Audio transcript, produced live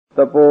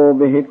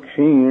तपोभिः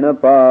क्षीणपापानाम्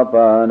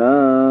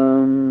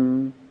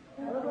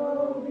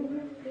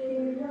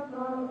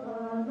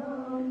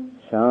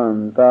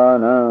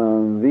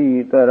शान्तानां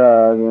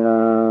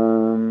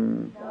वीतरागिणाम्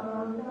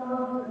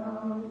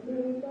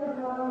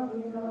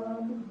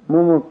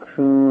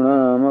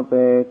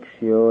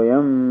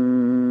मुमुक्षूणामपेक्ष्योऽयम्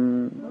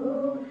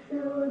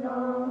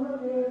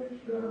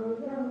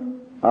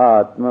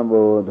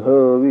आत्मबोधो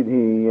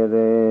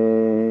विधीयते।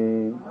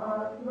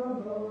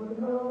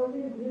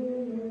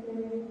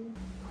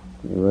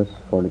 Verse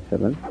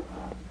 47.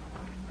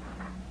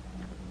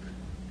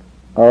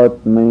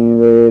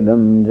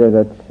 आत्मैवेदं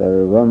जगत्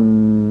सर्वम्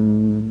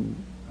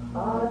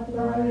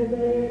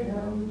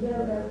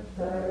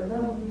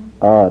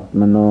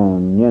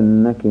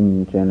आत्मनोऽन्यन्न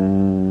किञ्चन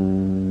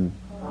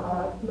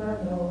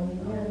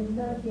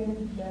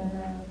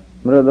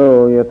मृदो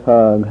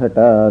यथा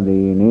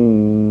घटादीनि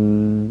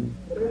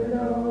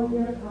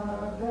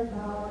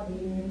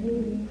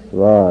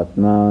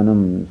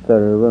स्वात्मानं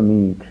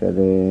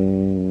सर्वमीक्षते।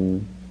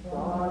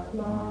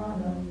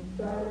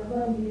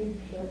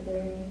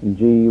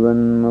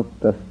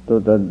 जीवन्मुक्तस्तु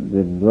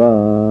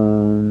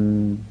तद्विद्वान्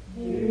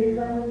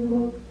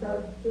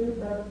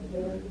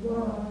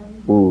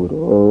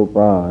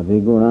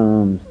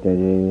पूर्वोपाधिगुणां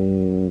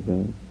त्यजेत्।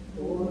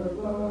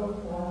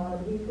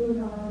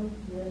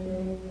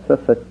 स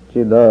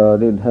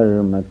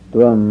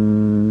सच्चिदादिधर्मत्वम्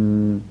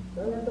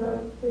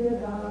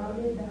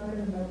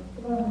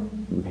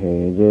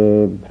भेजे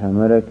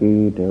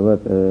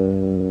भ्रमरकीटवत्।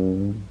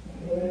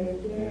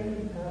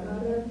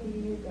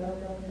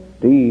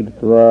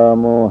 तीर्त्वा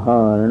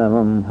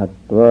मोहार्णवं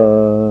हत्वा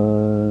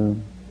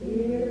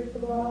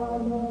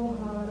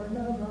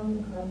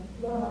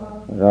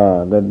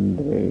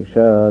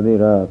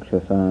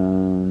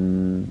रागद्वेषादिराक्षसान्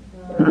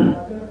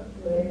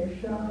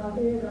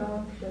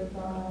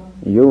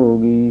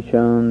योगी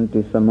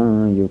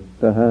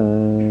शान्तिसमायुक्तः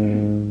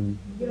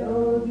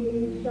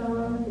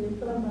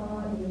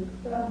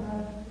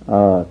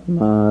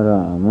आत्मा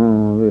रामो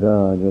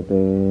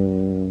विराजते।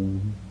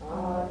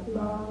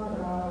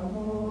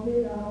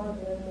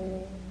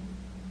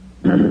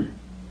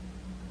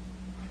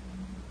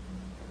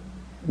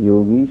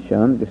 योगी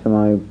शांति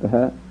समायुक्त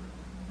है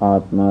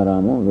आत्मा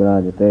रामो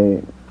विराजते।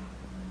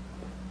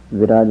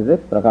 विराजते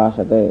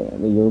प्रकाशते।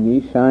 The yogi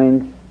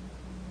shines.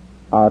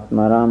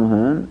 Atmaram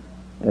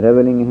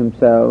reveling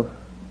himself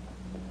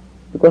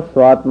because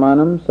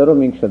Swatmanam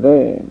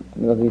sarvamikshate,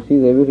 because he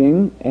sees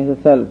everything as a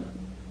self,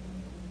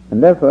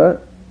 and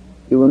therefore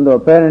even though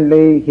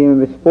apparently he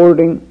may be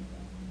sporting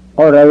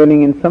or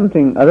reveling in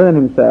something other than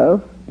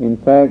himself, in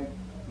fact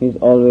he is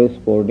always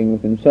sporting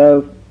with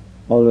himself,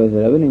 always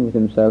reveling with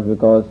himself,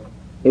 because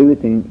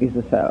everything is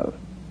the self.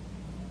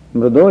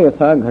 Mrudo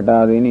yatha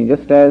ghatadini,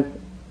 just as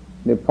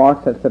the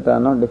pots etc. are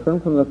not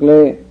different from the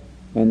clay,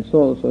 and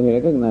so also he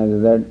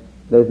recognizes that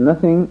there is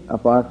nothing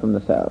apart from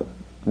the self,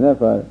 and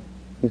therefore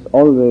he is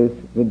always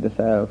with the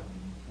self,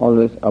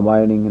 always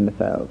abiding in the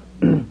self.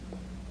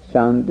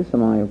 Shanti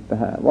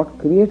samayuktaha. What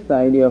creates the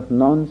idea of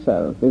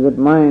non-self is that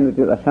mind which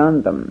is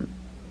ashantam.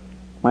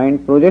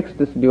 Mind projects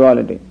this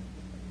duality.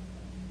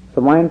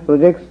 So mind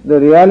projects the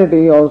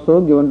reality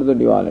also given to the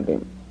duality.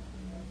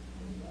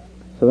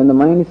 So when the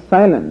mind is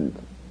silent,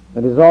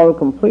 resolved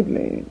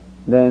completely,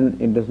 then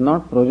it does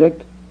not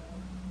project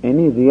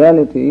any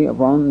reality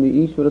upon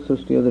the Ishvara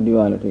Srishti of the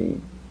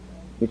duality,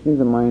 which means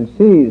the mind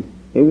sees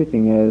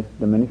everything as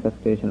the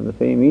manifestation of the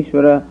same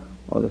Ishvara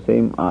or the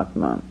same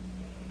Atma.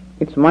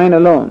 It's mind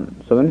alone.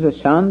 So when it's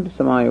a Shanti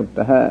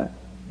Samayuktaha,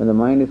 when the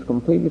mind is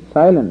completely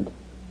silent,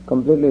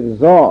 completely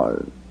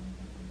resolved,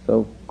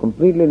 so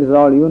completely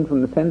resolved even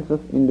from the sense of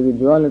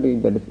individuality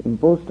that is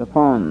imposed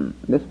upon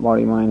this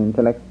body, mind,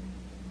 intellect,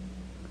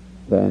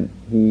 then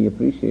he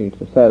appreciates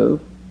the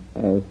self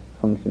as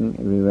functioning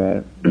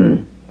everywhere.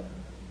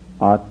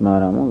 Atma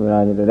Ramo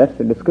Virajate. That's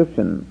the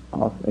description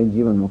of a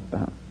Jivan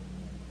Mukta.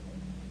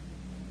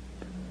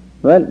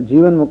 Well,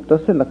 Jivan Mukta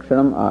se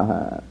Lakshanam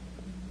Aha.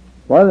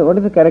 What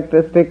is the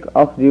characteristic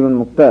of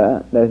Jivan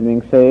Mukta that is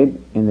being said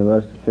in the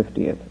verse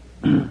 50th?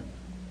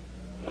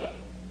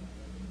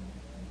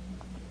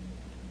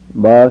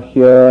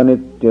 Bahya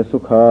Nitya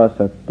Sukha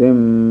Saktim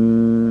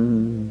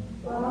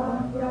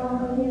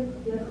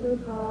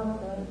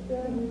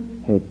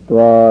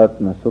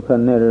Hitvatma Sukha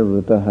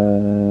Nirvutaha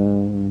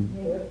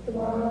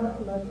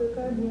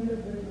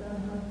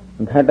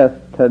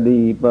Ghatastha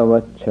Deepa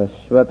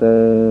Vachashvata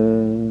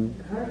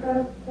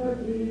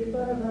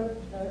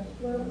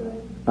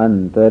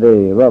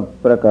Antareva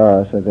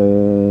Prakashate.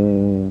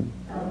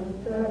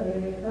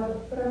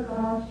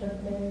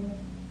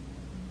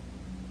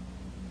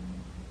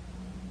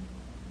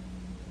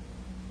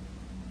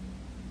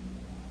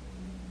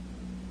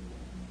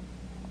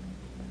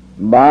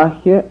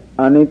 Bahya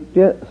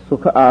Anitya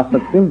Sukha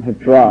Asaktim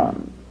Hitva.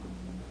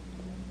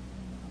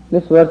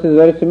 This verse is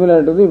very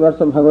similar to the verse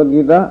of Bhagavad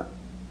Gita.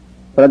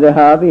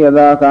 Prajahati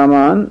yada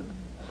kaman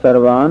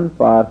sarvan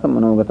partha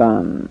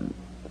manogatan.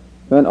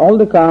 When all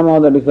the kama or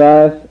the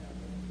desires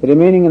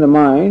remaining in the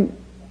mind,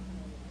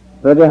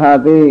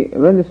 Prajahati,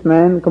 when this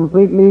man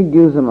completely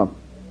gives them up.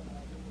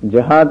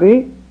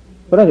 Jahati,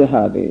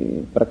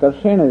 prajahati,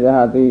 prakarshena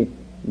jahati,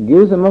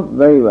 gives them up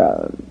very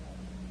well.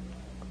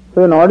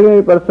 So an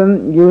ordinary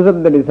person gives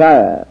up the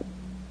desire,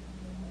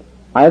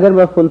 either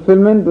by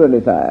fulfillment to a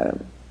desire.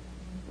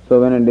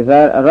 So when a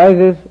desire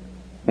arises,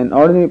 an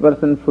ordinary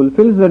person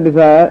fulfills the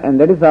desire, and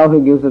that is how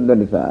he gives up the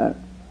desire.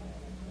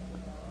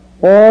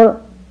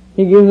 Or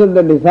he gives up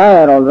the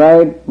desire, all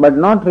right, but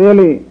not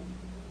really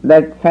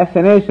that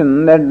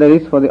fascination that there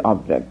is for the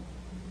object.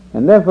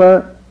 And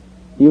therefore,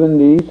 even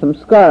the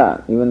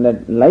samskara, even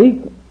that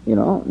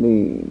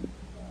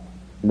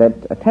that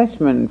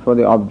attachment for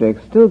the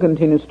object still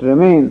continues to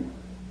remain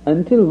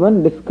until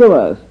one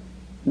discovers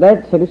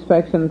that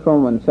satisfaction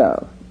from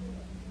oneself.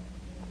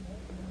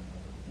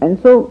 And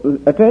so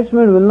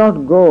attachment will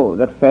not go,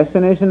 that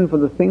fascination for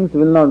the things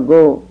will not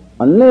go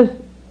unless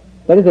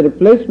there is a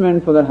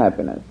replacement for that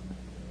happiness.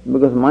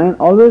 Because mind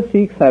always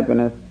seeks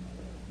happiness,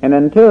 and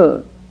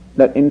until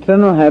that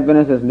internal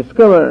happiness is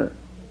discovered,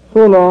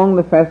 so long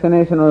the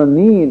fascination or the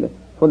need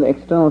for the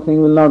external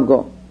thing will not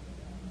go.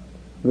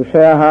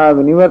 Vishayaha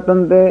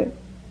vinivartante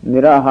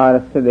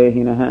niraharasya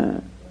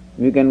dehinaha.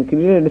 We can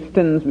create a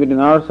distance between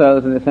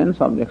ourselves and the sense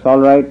objects, all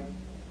right.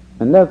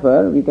 And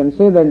therefore we can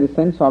say that the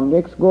sense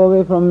objects go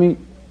away from me.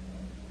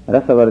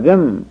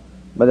 Rasavarjam.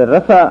 But the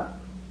rasa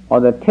or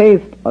the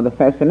taste or the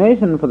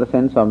fascination for the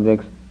sense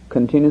objects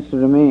continues to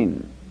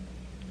remain.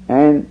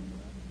 And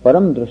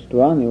param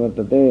drashtva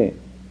nivartate.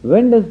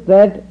 When does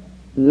that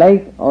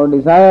like or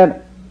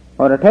desire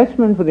or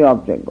attachment for the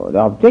object go? The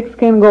objects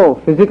can go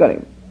physically.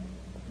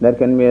 There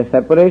can be a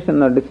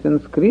separation or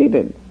distance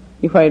created.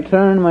 If I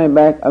turn my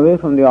back away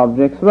from the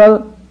objects,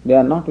 well, they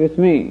are not with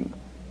me.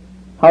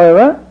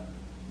 However,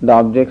 the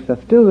objects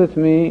are still with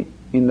me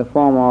in the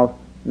form of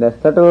the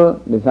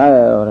subtle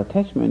desire or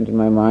attachment in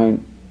my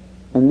mind,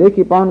 and they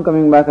keep on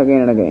coming back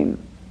again and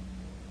again.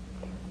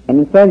 And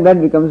in fact,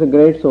 that becomes a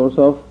great source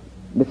of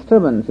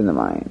disturbance in the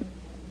mind.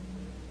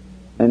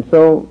 And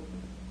so,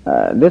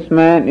 this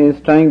man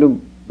is trying to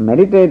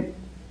meditate,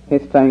 he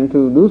is trying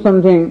to do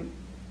something,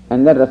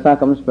 and that rasa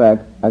comes back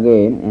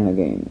again and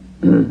again.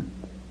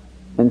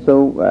 And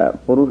so,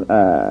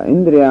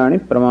 indriyani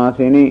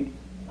pramaseni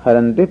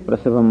haranti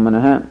prasabham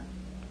manaha.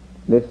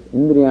 This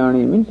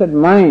indriyani means that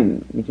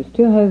mind, which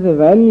still has a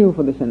value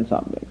for the sense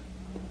objects.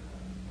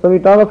 So we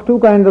talk of two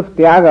kinds of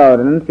tyaga or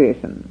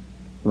renunciation.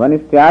 One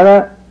is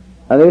tyaga,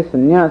 other is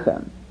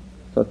sannyasa.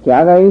 So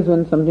tyaga is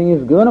when something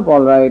is given up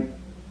all right,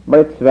 but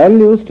its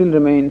value still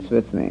remains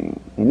with me.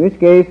 In which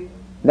case,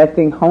 that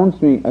thing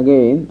haunts me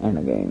again and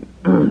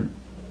again.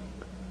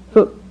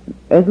 So,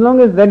 as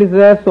long as that is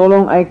there, so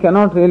long I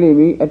cannot really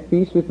be at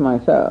peace with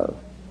myself.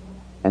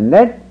 And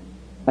that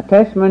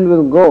attachment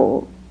will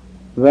go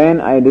when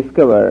I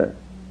discover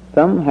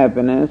some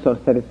happiness or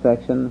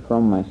satisfaction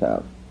from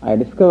myself. I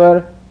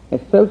discover a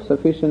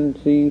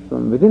self-sufficiency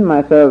from within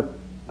myself.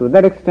 To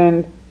that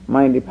extent,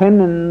 my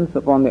dependence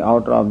upon the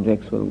outer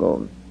objects will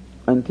go.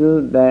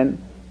 Until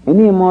then,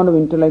 any amount of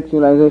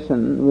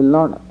intellectualization will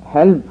not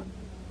help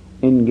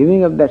in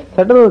giving up that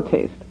subtle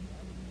taste.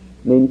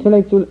 The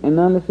intellectual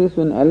analysis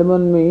will enable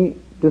me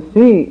to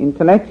see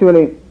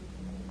intellectually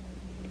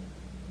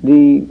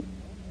the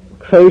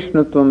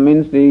kshaishnutvam,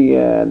 means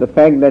the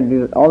fact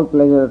that all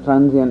pleasure are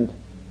transient,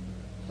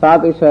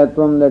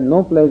 satishatvam, that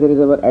no pleasure is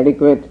ever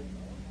adequate,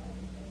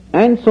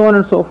 and so on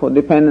and so forth,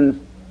 dependence.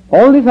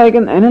 All this I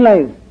can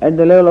analyze at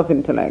the level of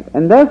intellect,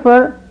 and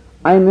therefore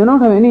I may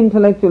not have any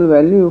intellectual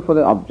value for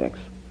the objects.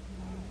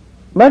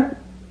 But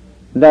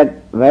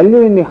that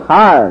value in the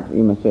heart,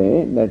 you may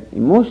say, that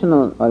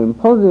emotional or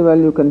impulsive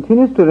value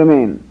continues to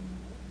remain,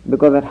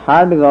 because that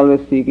heart is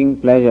always seeking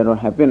pleasure or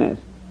happiness.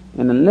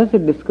 And unless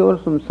it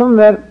discovers from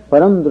somewhere,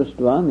 param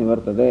drashtva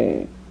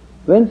nivartate.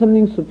 When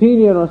something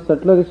superior or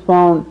subtler is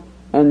found,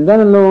 and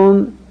then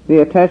alone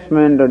the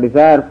attachment or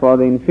desire for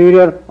the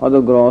inferior or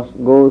the gross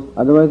goes,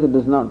 otherwise it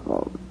does not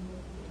go.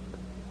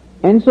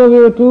 And so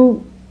we have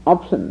two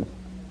options.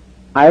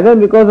 Either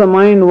because the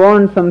mind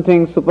wants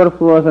something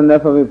superfluous and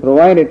therefore we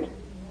provide it,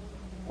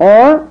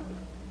 or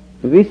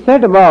we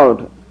set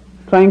about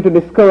trying to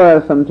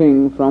discover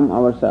something from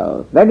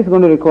ourselves. That is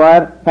going to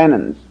require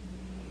penance.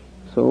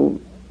 So,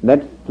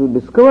 that to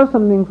discover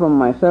something from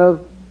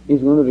myself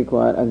is going to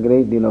require a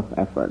great deal of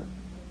effort.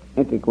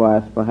 It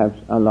requires perhaps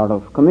a lot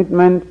of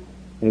commitment,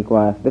 it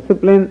requires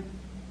discipline,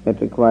 it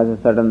requires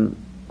a certain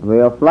way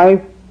of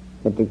life,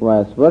 it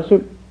requires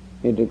worship,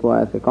 it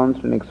requires a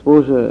constant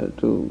exposure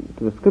to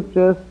the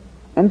scriptures,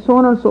 and so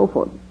on and so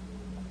forth.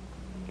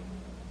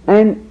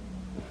 And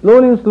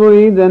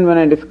slowly, then when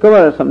I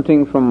discover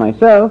something from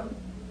myself,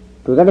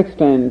 to that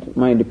extent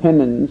my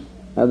dependence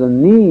or the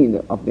need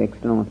of the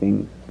external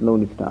things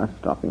slowly starts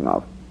dropping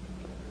off.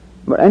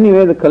 But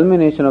anyway, the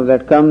culmination of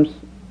that comes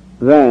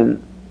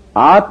when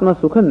Atma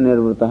Sukha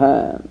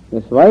Nirvrataha.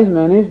 This wise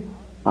man is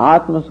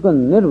Atma Sukha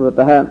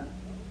Nirvrataha.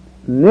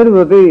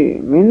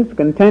 Nirvrati means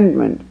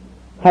contentment,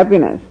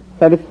 happiness,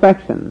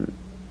 satisfaction.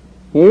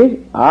 He is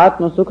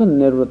Atma Sukha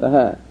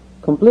Nirvrataha,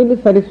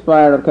 completely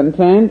satisfied or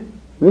content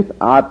with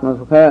Atma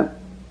Sukha.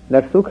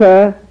 That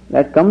Sukha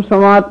that comes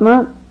from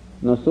Atma,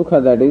 no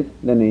Sukha that is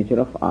the nature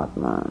of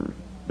Atma.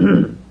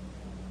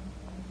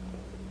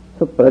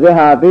 So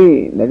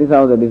prajahati, that is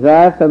how the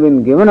desires have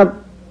been given up.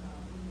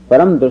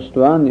 Param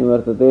drushtva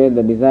nivartate,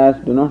 the desires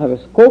do not have a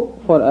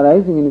scope for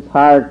arising in his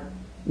heart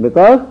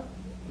because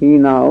he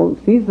now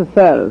sees the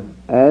self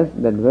as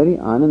that very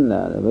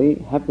ananda, the very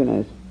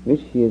happiness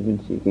which he has been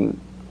seeking.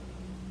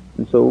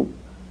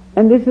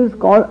 And this is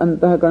called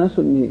antahkarana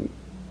shuddhi.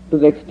 To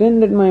the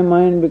extent that my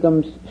mind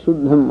becomes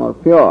shuddham or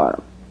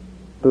pure,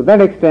 to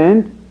that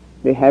extent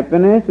the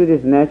happiness which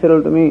is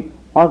natural to me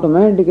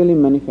automatically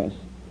manifests.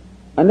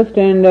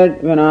 Understand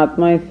that when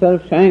Atma is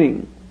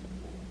self-shining,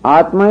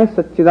 Atma is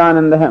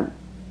Satchidanandaham,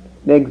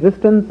 the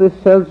existence is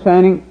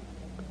self-shining,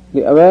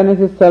 the awareness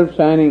is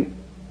self-shining,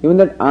 even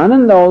that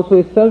Ananda also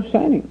is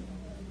self-shining.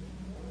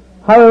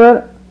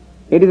 However,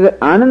 it is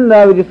the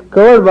Ananda which is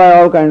covered by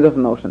all kinds of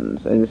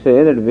notions. As you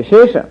say that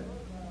Vishesha,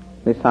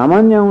 the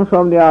Samanya Amsha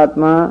of the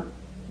Atma,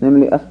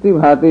 namely Asti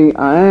Bhati,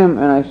 I am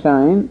and I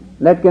shine,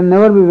 that can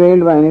never be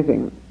veiled by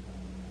anything.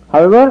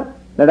 However,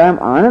 that I am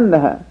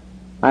Ananda,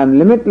 I am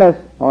limitless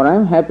or I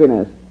am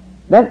happiness,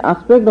 that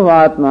aspect of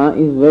Atma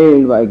is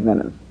veiled by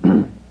ignorance.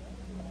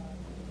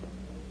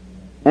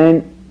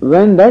 And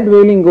when that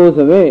veiling goes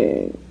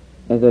away,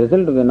 as a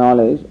result of the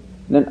knowledge,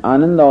 then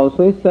Ananda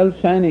also is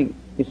self-shining.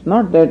 It's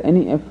not that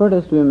any effort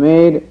has to be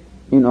made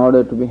in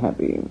order to be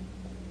happy.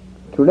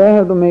 Today I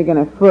have to make an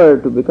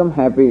effort to become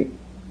happy,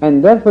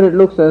 and therefore it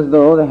looks as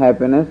though the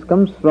happiness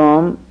comes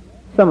from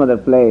some other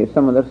place,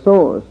 some other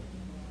source.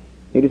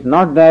 It is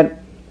not that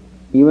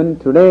even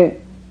today,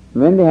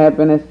 when the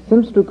happiness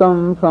seems to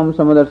come from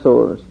some other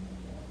source,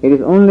 it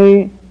is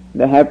only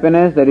the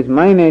happiness that is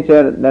my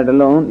nature that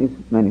alone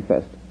is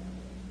manifest.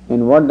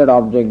 And what that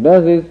object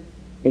does is,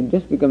 it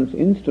just becomes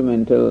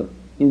instrumental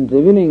in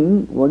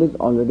revealing what is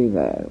already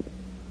there.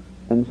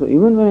 And so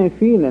even when I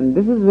feel, and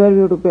this is where we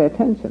have to pay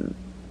attention,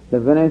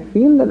 that when I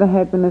feel that the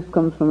happiness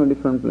comes from a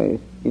different place,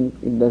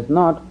 it does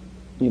not,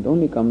 it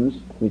only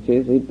comes,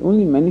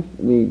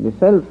 the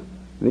self,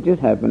 which is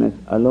happiness,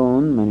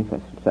 alone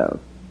manifests itself.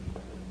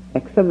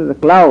 Except that the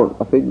cloud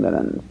of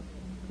ignorance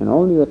and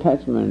all these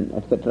attachment,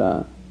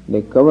 etc.,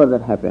 they cover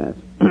that happiness.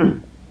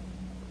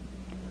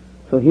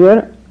 So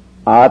here,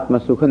 Atma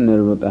Sukha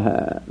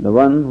Nirvutaha, the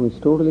one who is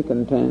totally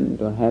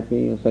content or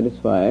happy or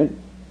satisfied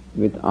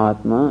with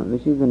Atma,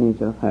 which is the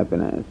nature of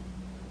happiness.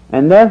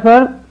 And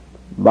therefore,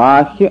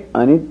 Bhashya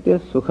Anitya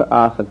Sukha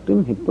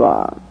Asaktim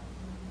Hitva.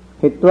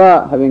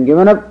 Hitva, having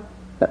given up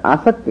the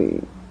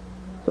Asakti.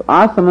 So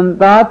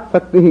Asamantat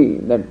Sakti,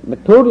 that the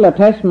total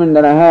attachment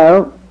that I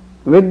have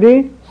with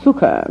the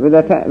Sukha, with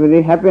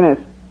the happiness.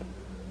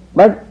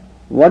 But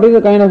what is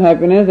the kind of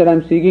happiness that I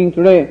am seeking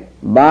today?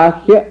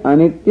 Bhashya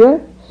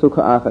Anitya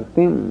Sukha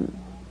Asaktim.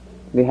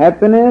 The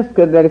happiness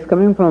that is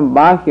coming from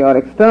Bhashya or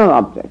external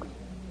objects.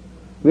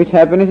 Which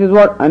happiness is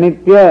what?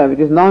 Anitya, which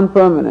is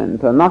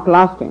non-permanent or not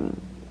lasting.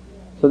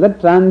 So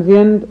that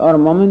transient or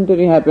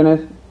momentary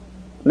happiness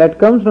that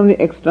comes from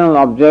the external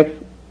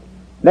objects,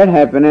 that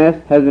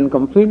happiness has been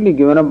completely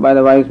given up by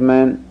the wise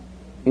man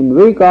in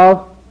wake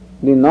of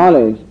the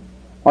knowledge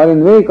or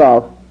in wake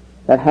of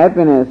that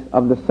happiness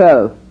of the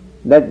self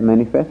that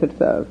manifests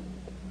itself.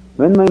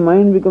 When my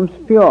mind becomes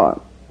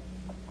pure,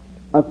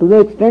 or to the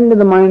extent that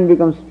the mind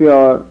becomes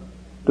pure,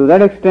 to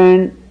that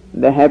extent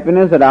the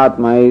happiness that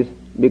Atma is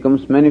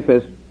becomes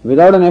manifest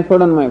without an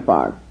effort on my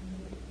part.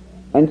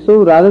 And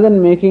so rather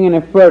than making an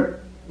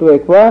effort to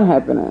acquire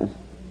happiness,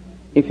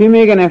 if we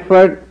make an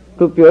effort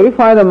to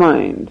purify the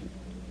mind,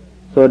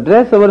 so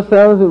address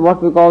ourselves with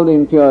what we call the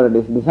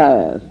impurities,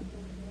 desires,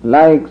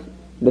 likes,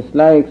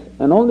 dislikes,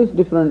 and all these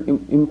different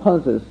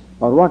impulses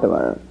or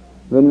whatever,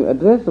 when we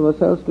address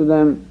ourselves to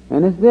them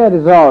and as they are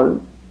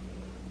resolved,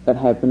 that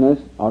happiness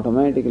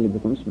automatically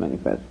becomes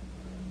manifest.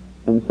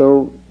 And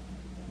so,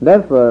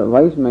 therefore,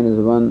 wise man is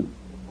one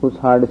whose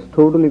heart is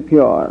totally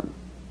pure,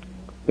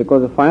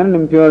 because the final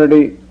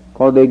impurity,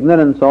 called the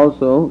ignorance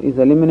also, is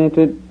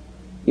eliminated.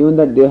 Even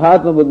that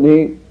Dehatma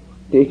Buddhi,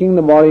 taking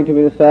the body to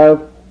be the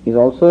self, is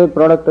also a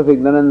product of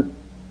ignorance,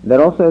 that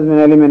also has been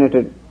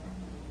eliminated.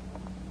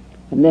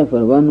 And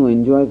therefore, one who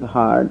enjoys a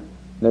heart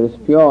that is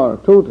pure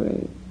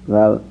totally,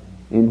 well,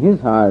 in his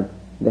heart,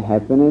 the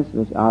happiness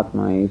which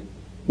Atma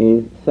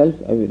is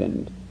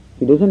self-evident.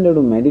 He doesn't have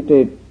to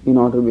meditate in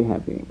order to be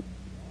happy.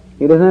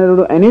 He doesn't have to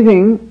do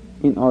anything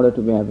in order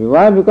to be happy.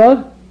 Why?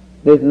 Because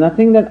there is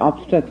nothing that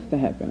obstructs the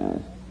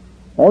happiness.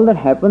 All that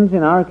happens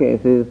in our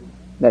case is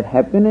that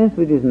happiness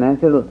which is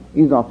natural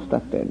is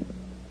obstructed.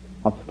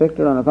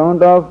 Obstructed on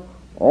account of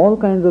all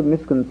kinds of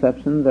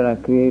misconceptions that are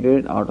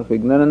created out of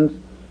ignorance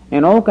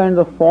and all kinds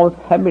of false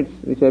habits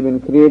which have been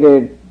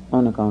created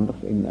on account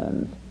of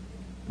ignorance.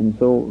 And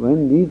so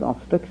when these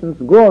obstructions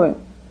go away,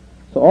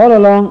 so all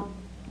along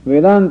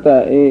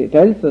Vedanta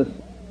tells us,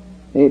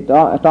 it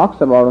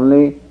talks about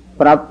only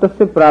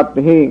praptasya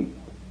praptihi,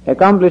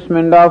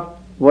 accomplishment of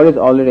what is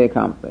already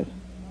accomplished.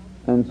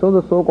 And so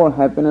the so-called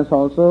happiness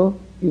also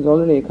is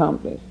already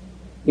accomplished.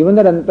 Even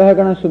that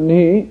antahakarana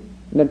shuddhi,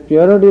 that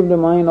purity of the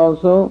mind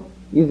also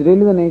is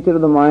really the nature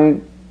of the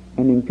mind,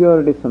 and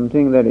impurity is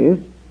something that is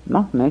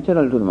not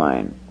natural to the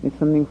mind. It's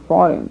something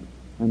foreign.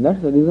 And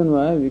that's the reason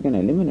why we can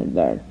eliminate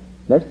that.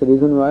 That's the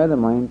reason why the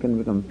mind can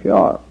become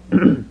pure.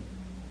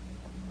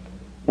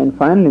 And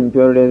final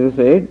impurity, as you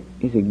said,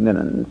 is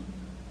ignorance.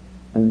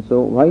 And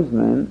so wise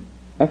man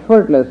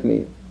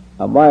effortlessly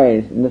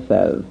abides in the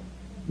self,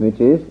 which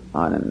is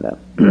Ananda.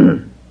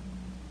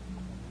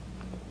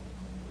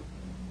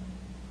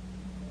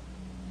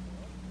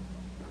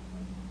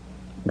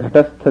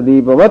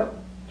 Ghatasthadeepavat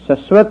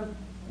shashvat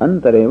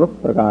antareva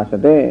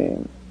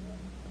prakashate.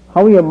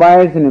 How he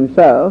abides in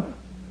himself,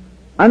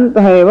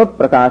 antaheva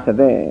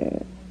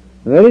prakashate.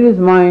 Where is his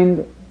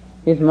mind?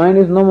 His mind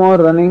is no more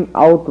running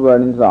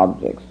outward into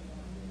objects.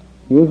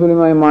 Usually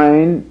my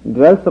mind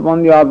dwells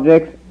upon the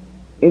objects,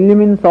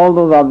 illumines all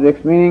those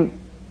objects, meaning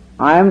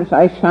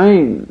I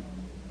shine.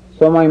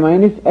 So my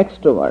mind is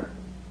extrovert.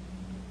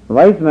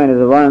 Wise man is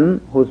the one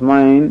whose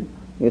mind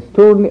is which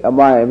totally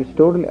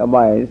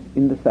abides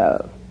in the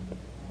self.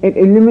 It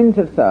illumines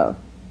itself.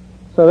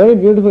 So a very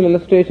beautiful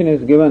illustration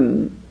is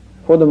given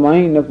for the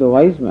mind of the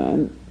wise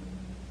man.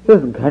 It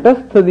says,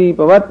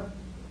 Ghatasthadeepavat.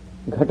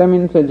 Ghata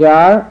means a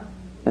jar,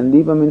 and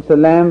Deepa means a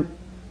lamp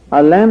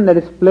that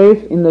is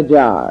placed in the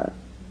jar.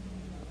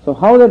 So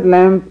how that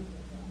lamp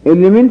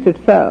illumines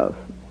itself?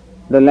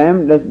 The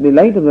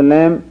light of the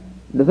lamp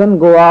doesn't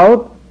go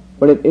out,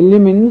 but it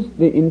illumines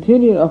the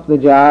interior of the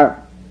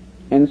jar.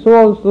 And so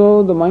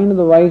also the mind of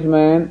the wise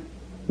man,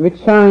 which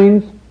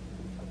shines,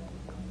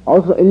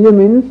 also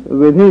illumines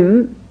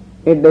within.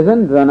 It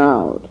doesn't run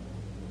out.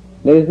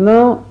 There is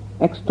no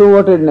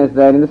extrovertedness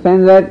there, in the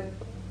sense that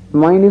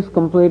mind is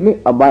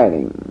completely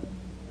abiding.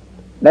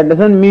 That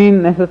doesn't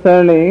mean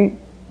necessarily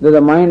that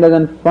the mind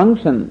doesn't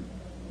function,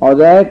 or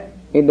that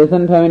it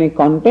doesn't have any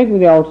contact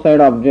with the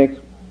outside objects,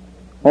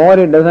 or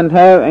it doesn't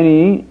have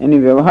any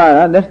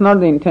vyavahara. That's not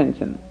the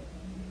intention.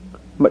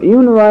 But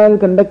even while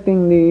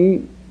conducting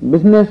the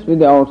business with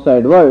the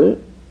outside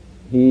world,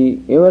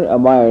 he ever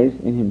abides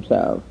in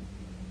himself,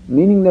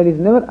 meaning that he is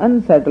never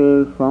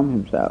unsettled from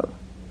himself.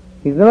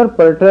 He is never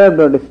perturbed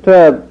or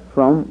disturbed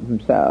from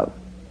himself.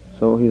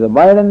 So his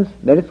abidance,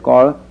 that is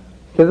called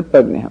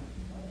sthitaprajñah.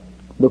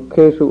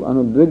 Dukkheshu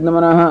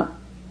anudvignamanaha,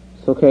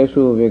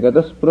 sukheshu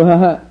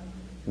vigataspruhah,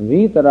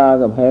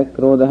 vitaraga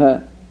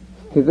bhayakrodha,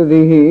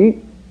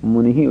 sthitadhihi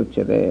munihi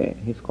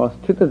uchyate. He is called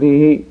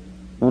sthitadhihi,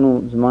 one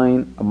whose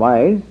mind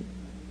abides.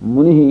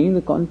 Munihi,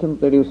 the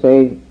contemplative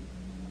sage.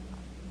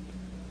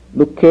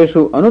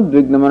 Dukkheshu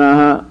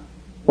anudvignamanaha,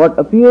 what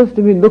appears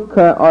to be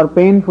dukkha or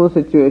painful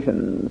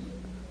situations.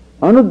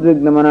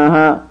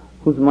 Anudvignamanaha,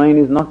 whose mind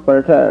is not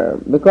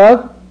perturbed,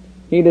 because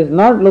he does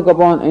not look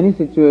upon any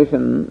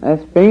situation as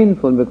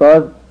painful,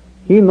 because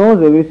he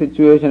knows every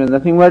situation is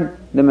nothing but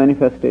the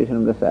manifestation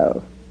of the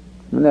self.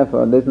 And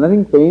therefore there is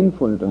nothing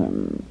painful to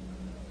him.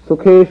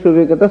 Sukheshu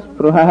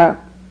vigataspruhah,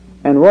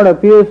 and what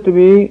appears to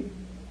be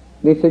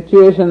the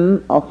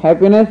situation of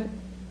happiness,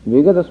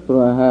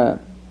 vigataspruhah,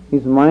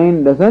 his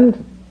mind doesn't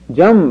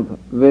jump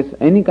with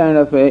any kind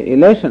of a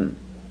elation,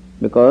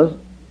 because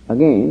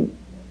again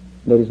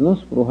there is no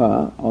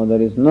spruha, or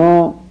there is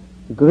no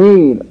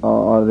greed,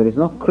 or there is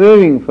no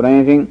craving for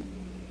anything,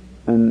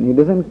 and he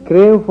doesn't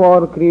crave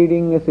for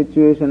creating a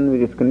situation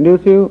which is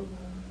conducive,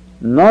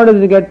 nor does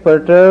he get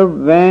perturbed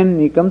when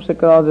he comes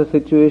across a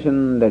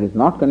situation that is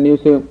not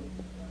conducive,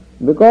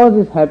 because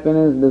his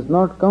happiness does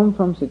not come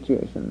from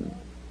situation.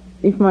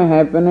 If my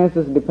happiness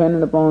is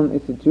dependent upon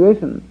a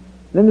situation,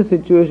 then the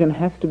situation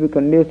has to be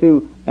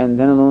conducive, and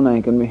then alone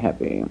I can be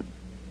happy.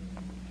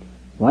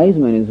 Wise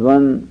man is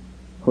one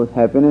whose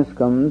happiness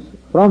comes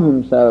from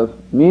himself,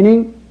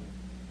 meaning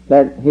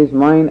that his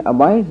mind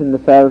abides in the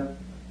self,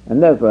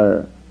 and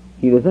therefore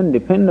he doesn't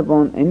depend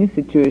upon any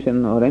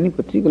situation or any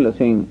particular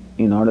thing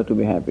in order to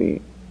be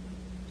happy.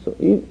 So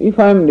if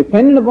I am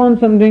dependent upon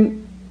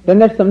something, then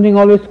that something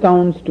always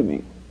counts to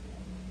me.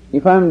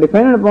 If I am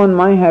dependent upon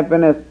my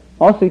happiness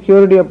or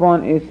security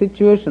upon a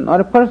situation or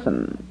a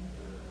person,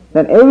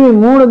 then every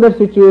mood of that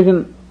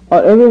situation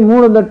or every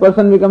mood of that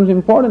person becomes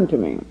important to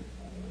me.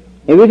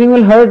 Everything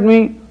will hurt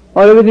me,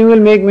 or everything will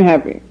make me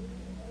happy,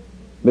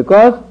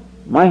 because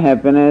my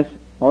happiness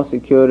or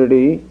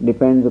security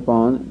depends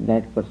upon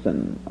that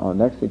person or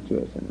that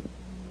situation.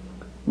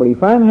 But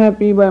if I am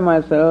happy by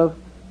myself,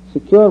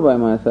 secure by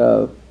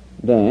myself,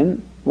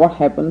 then what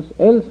happens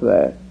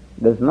elsewhere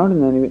does not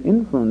in any way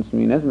influence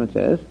me as much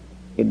as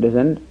it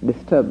doesn't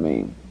disturb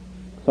me.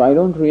 So I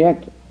don't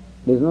react.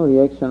 There is no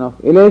reaction of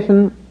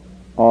elation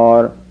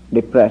or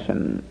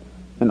depression.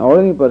 An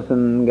ordinary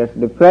person gets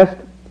depressed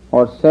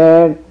or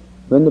sad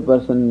when the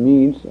person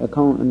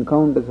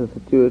encounters a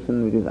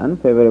situation which is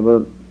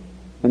unfavorable,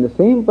 and the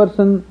same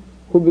person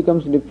who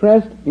becomes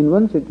depressed in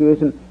one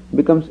situation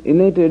becomes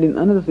elated in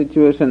another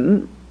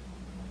situation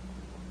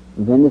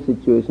when the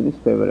situation is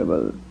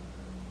favorable.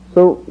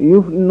 So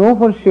you know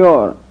for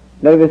sure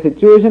that if a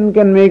situation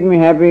can make me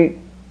happy,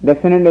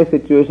 definitely a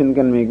situation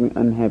can make me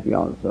unhappy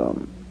also.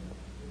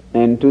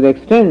 And to the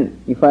extent,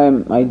 if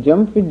I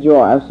jump with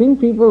joy, I've seen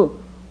people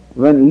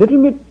when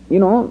little bit,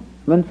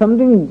 when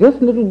something just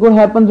little good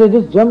happens, they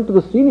just jump to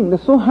the ceiling. They're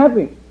so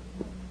happy.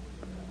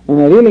 And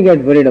I really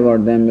get worried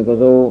about them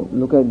because, oh,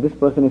 look at this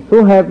person is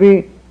so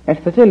happy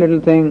at such a little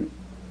thing.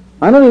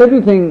 Another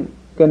little thing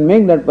can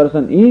make that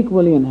person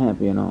equally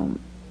unhappy, And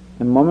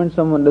the moment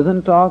someone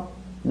doesn't talk,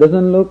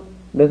 doesn't look,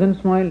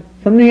 doesn't smile,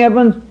 something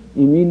happens,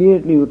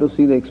 immediately you have to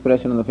see the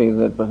expression on the face of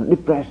that person,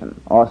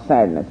 depression or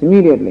sadness,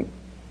 immediately.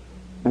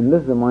 And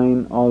thus the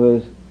mind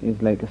always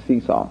is like a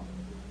seesaw.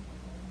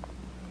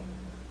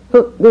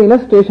 So the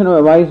illustration of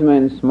a wise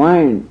man's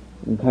mind,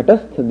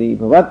 ghatasthadi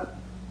bhavat,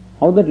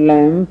 how that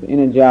lamp in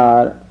a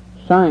jar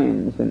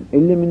shines and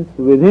illumines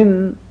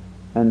within,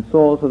 and so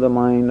also the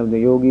mind of the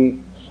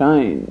yogi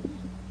shines.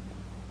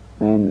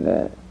 And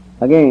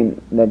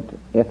again, that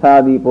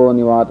yathadipo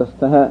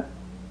nivatastha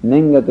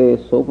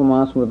nengate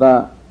sopama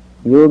smrita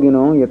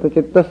yogino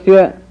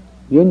yatachittasya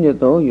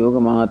yunjato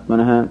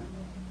yogamahatmanah.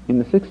 In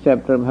the 6th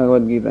chapter of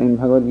Bhagavad Gita, in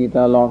Bhagavad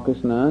Gita, Lord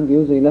Krishna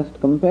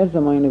compares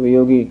the mind of a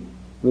yogi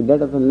with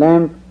that of a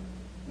lamp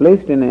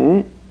placed in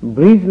a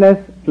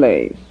breezeless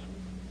place.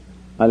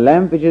 A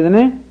lamp which is in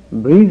a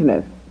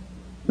breezeless,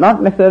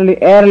 not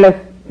necessarily airless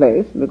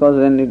place, because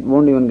then it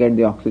won't even get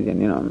the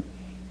oxygen,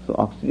 So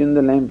oxygen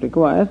the lamp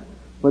requires,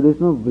 but there is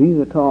no breeze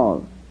at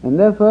all. And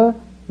therefore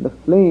the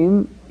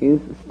flame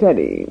is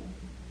steady.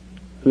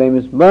 Flame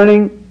is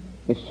burning,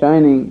 is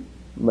shining,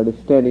 but is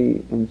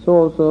steady. And so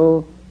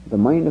also the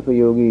mind of a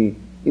yogi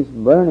is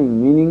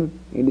burning, meaning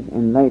it is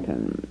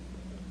enlightened.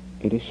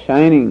 It is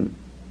shining,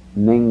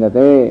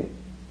 nengate,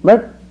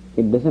 but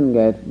it doesn't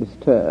get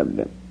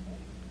disturbed.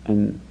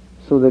 And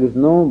so there is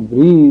no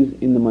breeze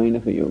in the mind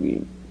of a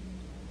yogi.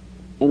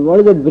 And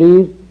what is that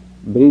breeze?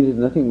 Breeze is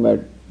nothing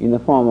but in the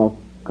form of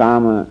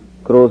kama,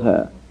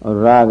 krodha, or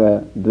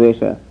raga,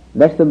 dvesha.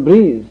 That's the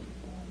breeze.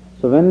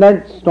 So when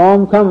that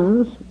storm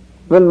comes,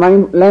 well, my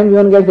lamp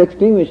even gets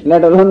extinguished,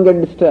 let alone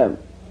get disturbed.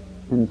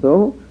 And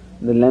so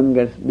the lamp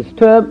gets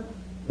disturbed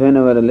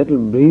whenever a little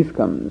breeze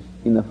comes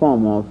in the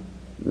form of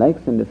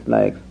likes and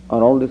dislikes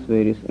or all these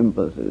various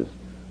impulses.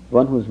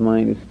 One whose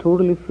mind is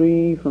totally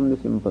free from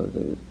these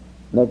impulses,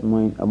 that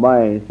mind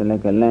abides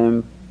like a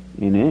lamp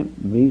in a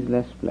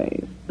breezeless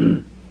place.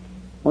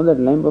 On that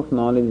lamp of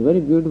knowledge, very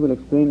beautiful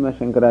explained by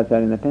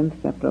Shankaracharya in the 10th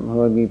chapter of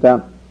Bhagavad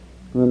Gita,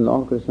 when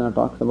Lord Krishna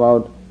talks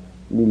about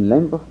the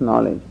lamp of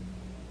knowledge.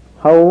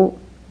 How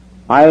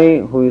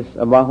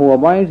who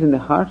abides in the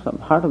heart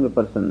of the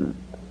person,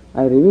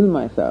 I reveal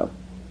myself,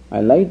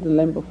 I light the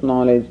lamp of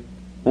knowledge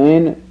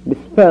and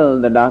dispel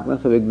the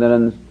darkness of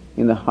ignorance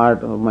in the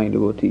heart of my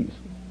devotees.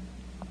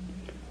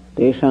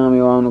 Tesham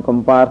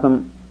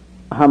ivanukampartham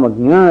aham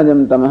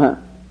ajnanajam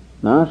tamah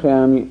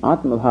nashayami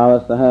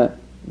atmabhavasah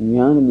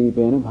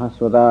jnanadipena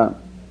bhasvata.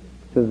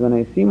 Says, when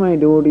I see my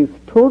devotees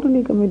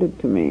totally committed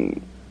to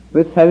me,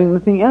 with having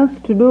nothing else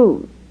to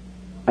do,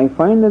 I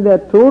find that they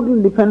are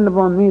totally dependent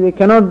upon me, they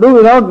cannot do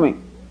without me.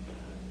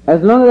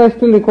 As long as I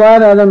still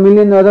require other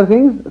million other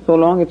things, so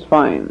long it's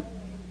fine.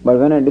 But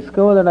when I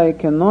discover that I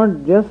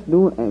cannot just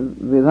do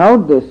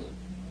without this,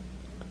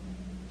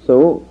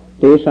 so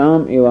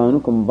tesham eva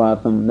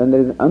anukampasam, then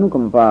there is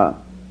anukampa.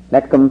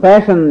 That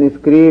compassion is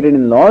created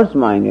in Lord's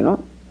mind,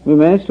 We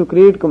manage to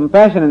create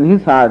compassion in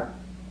His heart.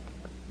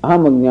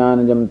 Aham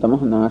ajnanajam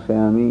tamah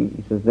nashayami.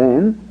 He says,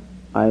 then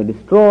I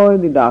destroy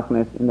the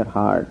darkness in their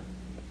heart.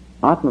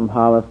 Atma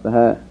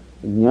bhavastaha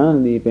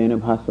jnanadipena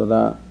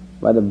bhasvada.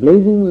 By the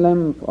blazing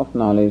lamp of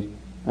knowledge,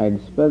 I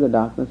dispel the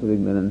darkness of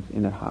ignorance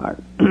in their heart.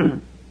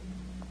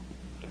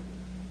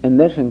 And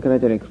there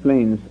Shankaracharya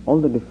explains all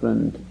the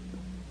different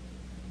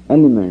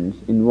elements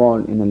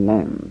involved in a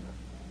lamp.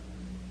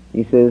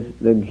 He says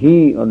the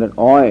ghee or that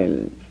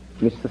oil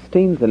which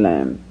sustains the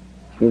lamp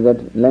is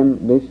that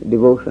lamp, this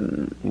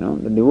devotion,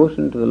 the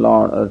devotion to the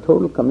Lord, or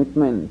total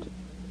commitment.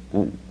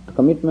 And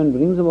commitment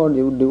brings about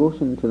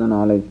devotion to the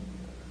knowledge.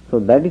 So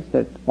that is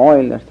that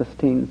oil that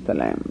sustains the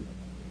lamp.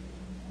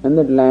 And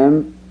that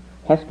lamp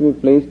has to be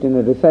placed in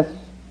a recess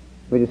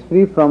which is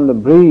free from the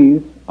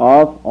breeze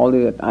of all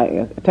the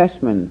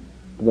attachment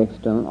to the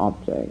external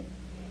object.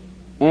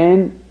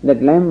 And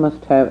that lamp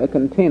must have a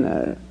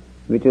container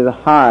which is a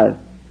heart,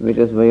 which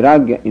is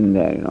vairagya in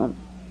there,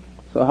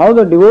 So how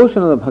the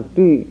devotion of the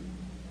bhakti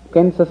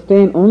can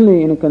sustain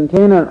only in a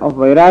container of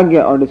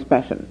vairagya or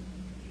dispassion.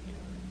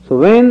 So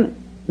when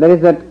there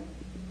is that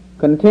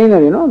container,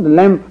 the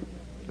lamp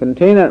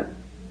container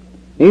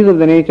is of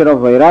the nature of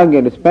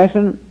vairagya,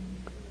 dispassion,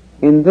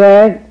 in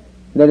that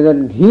there is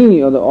that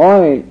ghee or the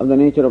oil of the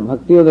nature of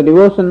bhakti or the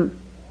devotion,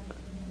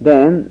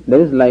 then there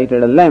is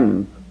lighted a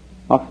lamp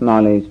of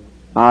knowledge,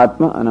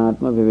 atma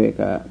anatma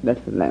viveka, that's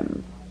the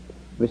lamp,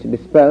 which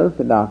dispels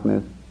the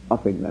darkness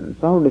of ignorance.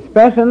 So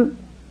dispassion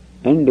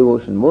and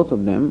devotion, both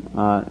of them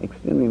are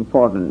extremely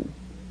important.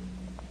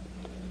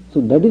 So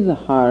that is the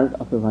heart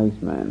of a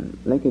wise man.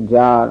 Like a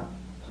jar,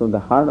 so the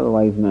heart of a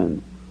wise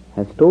man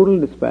has total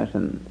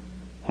dispassion,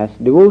 has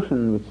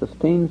devotion which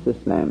sustains this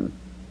lamp,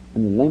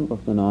 and the lamp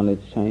of the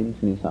knowledge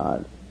shines in his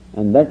heart.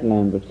 And that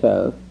lamp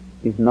itself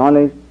is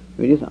knowledge,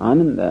 which is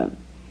ananda.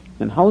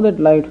 And how that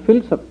light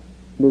fills up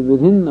the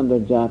within of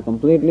that jar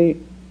completely,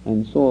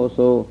 and so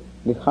also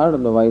the heart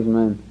of the wise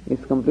man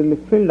is completely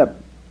filled up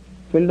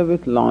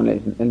with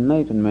knowledge and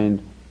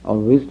enlightenment, of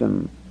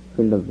wisdom,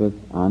 filled up with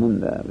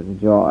ananda,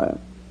 with joy.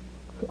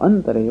 So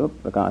antareva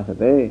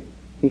prakashate,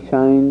 he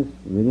shines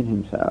within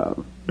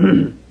himself.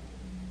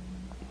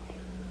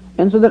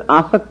 And so that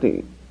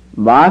asakti,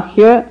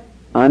 bahya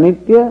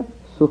anitya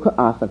sukha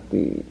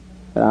asakti,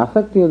 the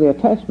asakti of the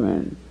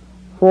attachment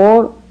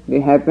for the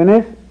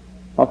happiness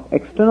of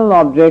external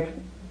objects,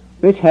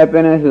 which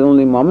happiness is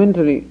only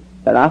momentary,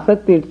 that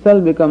asakti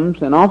itself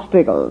becomes an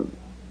obstacle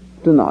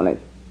to knowledge.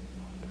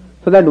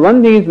 So that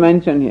one thing is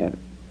mentioned here.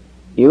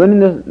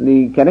 Even in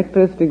the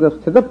characteristics of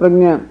Sthita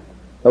Prajna,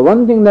 the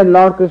one thing that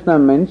Lord Krishna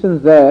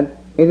mentions there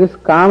is this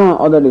kama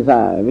or the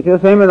desire, which is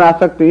the same as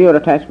asakti or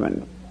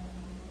attachment.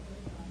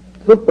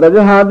 So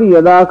prajahati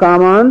yada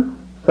kaman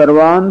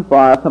sarvan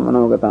partha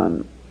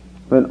manogatan.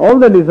 When all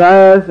the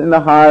desires in the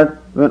heart,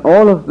 when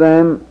all of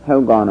them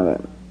have gone away.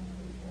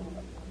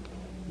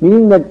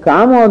 Meaning that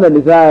kama or the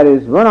desire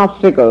is one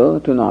obstacle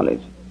to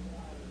knowledge.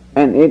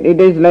 And it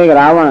is like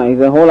Ravana, is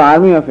a whole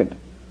army of it.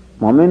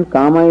 Moment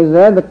kama is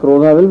there, the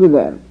krodha will be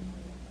there.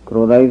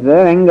 Krodha is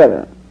there,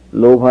 anger.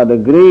 Lobha the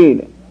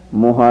greed.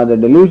 Moha the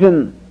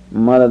delusion.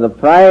 Mada the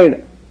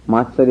pride.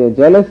 Matsarya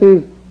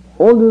jealousies.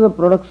 All these are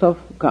products of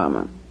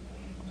kama.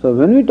 So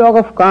when we talk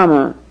of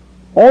kama,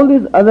 all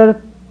these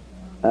other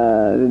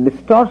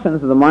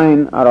distortions of the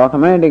mind are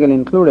automatically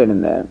included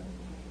in there.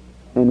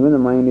 And when the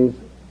mind is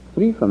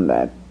free from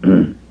that,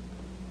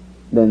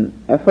 then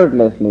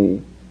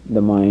effortlessly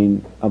the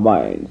mind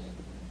abides.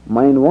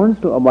 Mind wants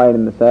to abide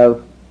in the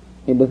self.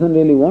 It doesn't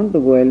really want to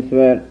go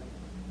elsewhere.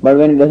 But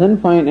when it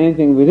doesn't find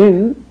anything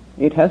within,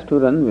 it has to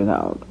run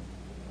without.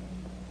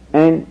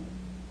 And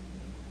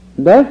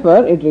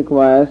therefore it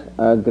requires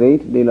a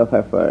great deal of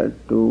effort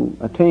to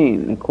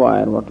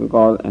acquire what we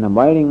call an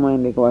abiding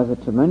mind requires a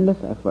tremendous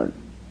effort.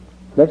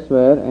 That's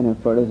where an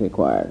effort is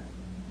required.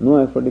 No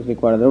effort is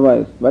required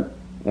otherwise, but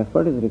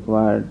effort is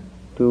required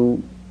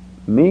to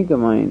make a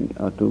mind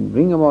or to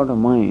bring about a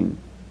mind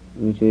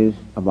which is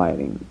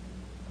abiding.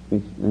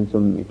 And so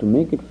to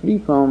make it free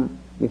from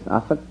this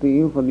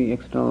asakti for the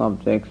external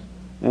objects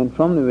and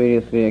from the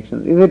various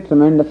reactions is a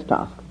tremendous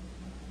task.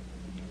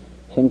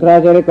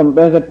 Shankaracharya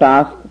compares the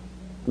task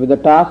with the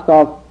task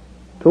of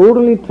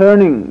totally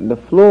turning the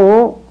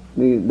flow,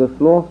 the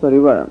flow of the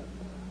river.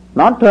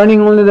 Not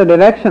turning only the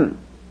direction,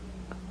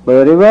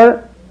 but the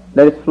river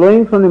that is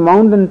flowing from the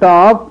mountain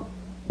top,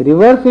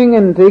 reversing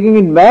and taking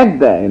it back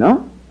there,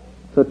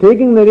 So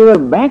taking the river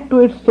back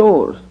to its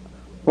source.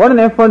 What an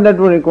effort that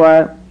would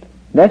require.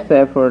 That's the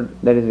effort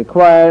that is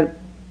required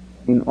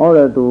in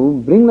order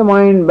to bring the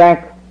mind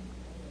back.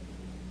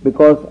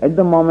 Because at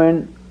the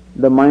moment,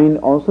 the mind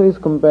also is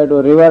compared to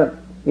a river.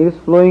 It is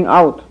flowing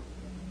out.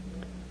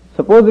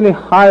 Supposedly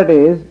heart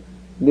is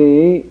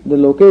the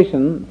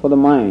location for the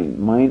mind.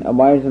 Mind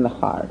abides in the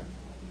heart.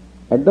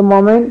 At the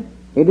moment,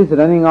 it is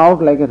running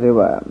out like a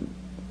river.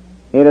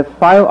 It has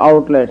 5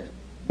 outlets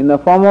in the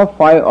form of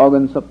 5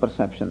 organs of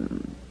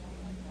perception.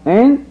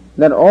 And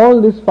there are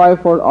all these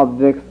 5-fold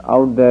objects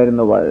out there in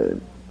the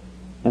world.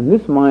 And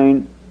this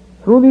mind,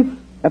 through these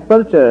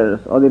apertures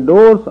or the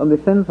doors of the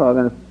sense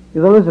organs,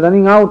 is always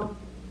running out.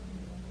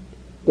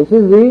 This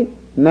is the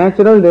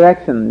natural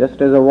direction.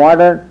 Just as the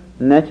water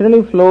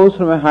naturally flows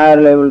from a higher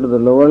level to the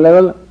lower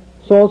level,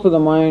 so also the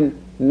mind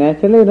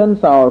naturally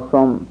runs out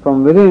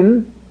from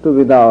within to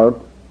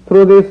without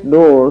through these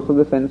doors of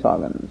the sense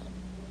organs.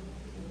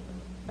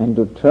 And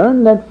to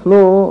turn that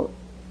flow,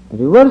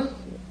 reverse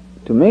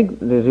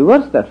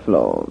that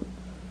flow,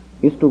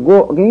 is to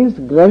go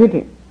against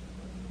gravity.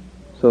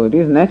 So it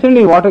is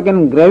naturally water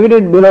can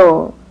gravitate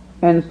below,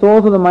 and so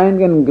the mind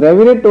can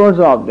gravitate towards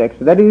the objects.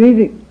 That is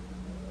easy.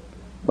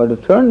 But to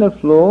turn that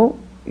flow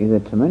is a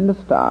tremendous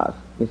task.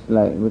 It's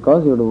like,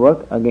 because you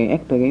have to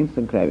act against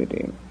the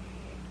gravity.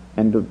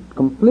 And to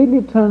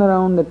completely turn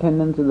around the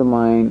tendency of the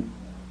mind,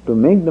 to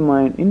make the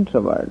mind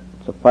introvert.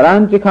 So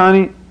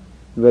paranchikhani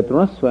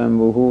vetruna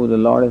swayambhuhu, the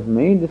Lord has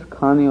made this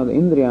khani or the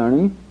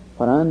indriyani,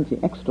 paranchi,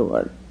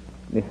 extrovert.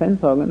 The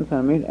sense organs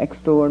are made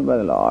extrovert by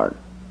the Lord,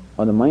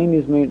 or the mind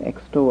is made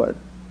extrovert.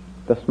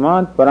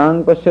 Tasmat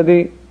parang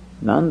pashyati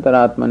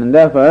nantaratman, and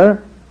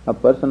therefore a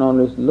person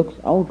always looks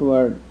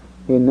outward,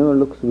 he never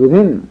looks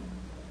within.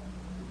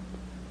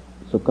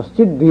 So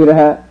kaschid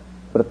dhiraha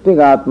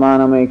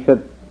pratyagatmanam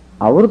ekshat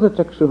avrta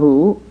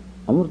chakshuhu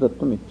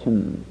amrtatvam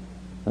icchan.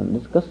 And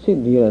this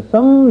kaschid dhira,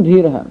 some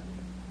dhiraha.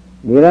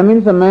 Dhira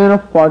means a man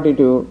of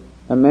fortitude,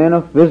 a man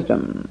of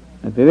wisdom,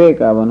 a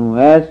viveka, one who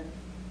has.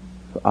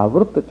 So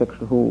avrta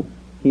chakshuhu,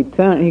 he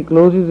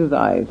closes his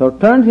eyes or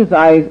turns his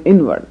eyes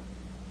inward.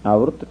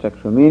 Avrta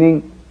chakshu,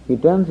 meaning he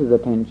turns his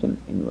attention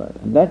inward.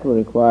 And that will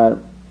require.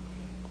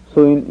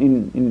 So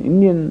in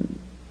Indian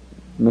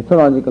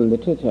mythological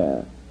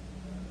literature,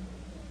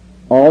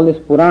 all this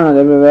Purana,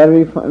 everywhere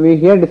we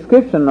hear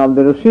description of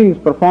the rishis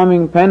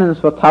performing penance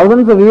for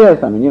thousands of years.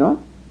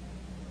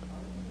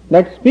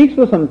 That speaks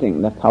for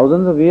something. That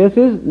thousands of years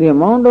is the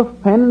amount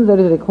of penance that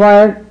is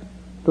required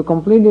to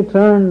completely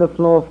turn the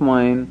flow of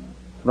mind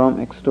from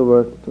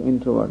extrovert to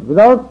introvert,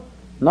 without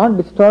not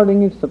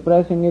distorting it,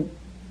 suppressing it,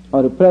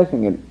 or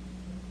repressing it.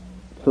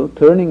 So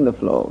turning the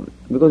flow,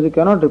 because you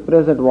cannot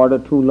repress that water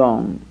too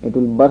long, it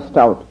will burst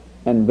out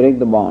and break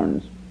the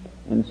bonds.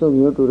 And so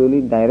we have to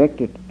really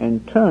direct it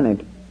and turn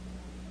it.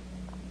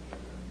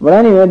 But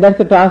anyway, that's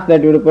the task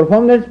that you have to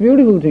perform. That's a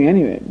beautiful thing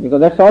anyway, because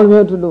that's all we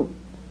have to do.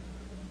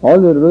 All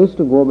we have to do is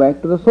to go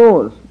back to the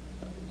source.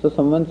 So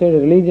someone said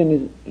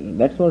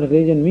that's what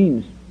religion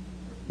means,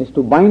 is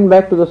to bind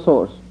back to the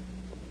source.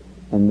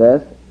 And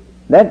thus,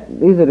 that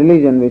is a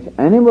religion which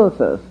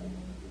enables us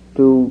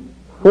to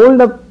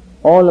fold up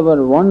all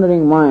our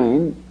wandering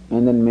mind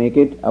and then make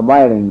it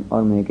abiding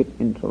or make it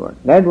introvert.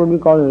 That would be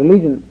called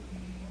religion,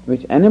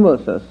 which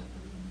enables us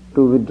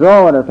to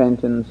withdraw our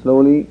attention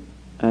slowly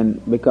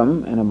and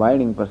become an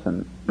abiding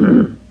person.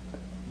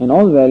 And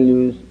all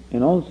values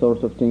and all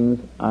sorts of things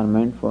are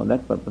meant for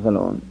that purpose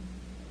alone.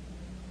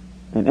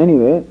 And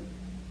anyway,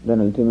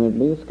 then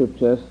ultimately the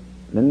scriptures,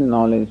 then the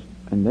knowledge,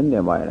 and then the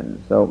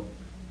abidance. So,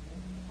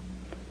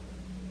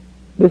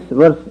 this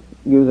verse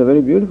gives a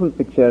very beautiful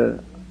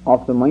picture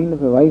of the mind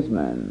of a wise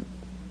man,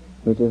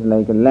 which is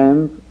like a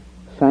lamp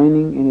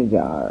shining in a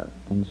jar,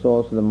 and so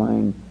also the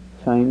mind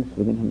shines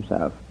within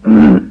himself.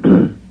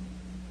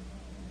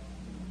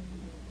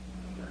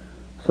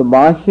 So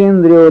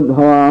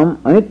Bhashyendriyodbhavam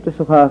anitya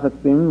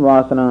sukhasaktim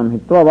vasanam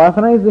hitva.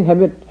 Vasana is the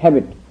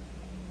habit.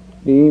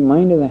 The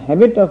mind is a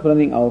habit of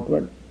running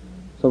outward.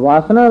 So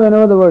vasana,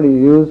 whenever the word is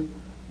used,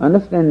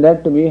 understand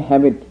that to be a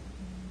habit.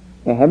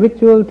 A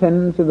habitual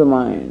tendency of the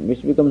mind,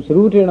 which becomes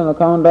rooted on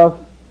account of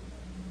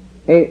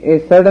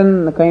a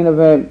certain kind of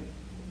a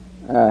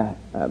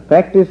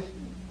practice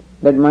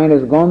that mind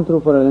has gone through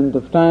for a length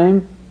of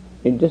time,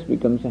 it just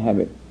becomes a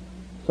habit.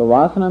 So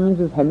vasana means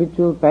is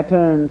habitual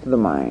patterns of the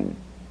mind.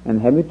 And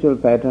habitual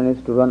pattern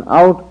is to run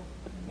out,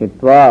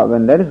 hitva,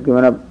 when that is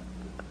given up.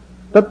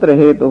 Tatra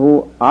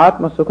hetuhu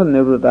atma sukha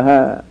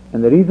nivruttaha.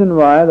 And the reason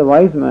why the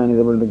wise man is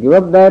able to give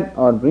up that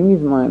or bring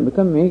his mind,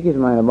 make his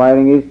mind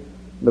abiding is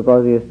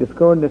because he has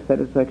discovered the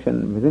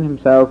satisfaction within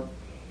himself.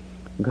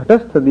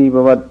 Ghatastha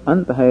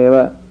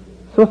antaheva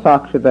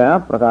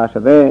swasakshitaya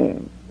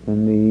prakashate.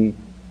 And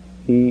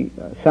he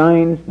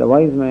shines, the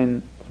wise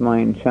man's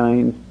mind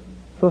shines,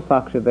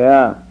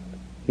 swasakshitaya,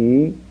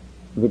 he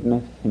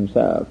witnesses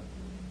himself.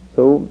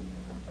 So,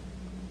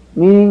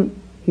 meaning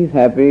he is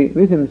happy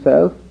with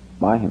himself,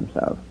 by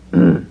himself.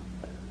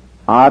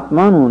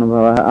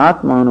 Atmanubhava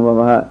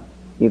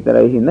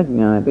itaraihi na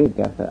jnanate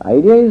ityartha.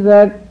 Idea is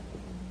that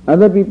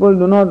other people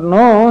do not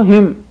know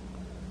him.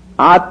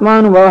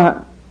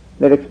 Atmanubhava,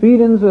 that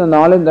experience and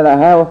knowledge that I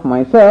have of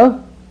myself,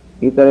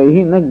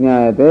 itaraihi na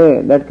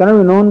jnayate, that cannot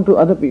be known to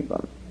other people.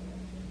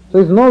 So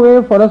there is no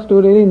way for us to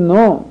really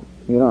know,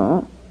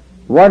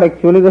 what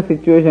actually the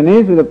situation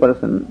is with a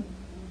person,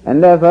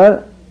 and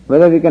therefore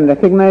whether we can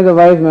recognize a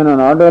wise man or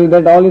not, well,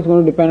 that all is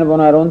going to depend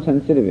upon our own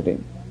sensitivity.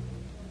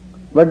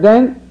 But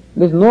then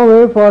there is no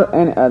way for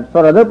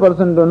other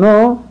person to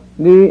know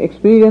the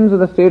experience of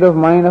the state of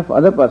mind of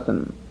other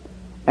person.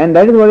 And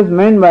that is what is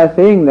meant by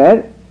saying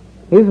that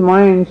his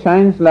mind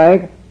shines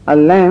like a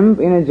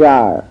lamp in a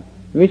jar,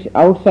 which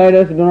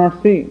outsiders do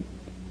not see.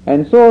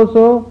 And so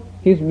also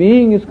his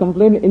being is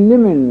completely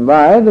illumined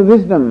by the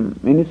wisdom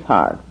in his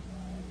heart,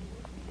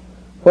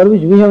 for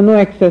which we have no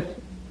access.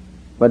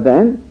 But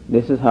then,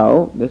 this is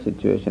how the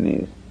situation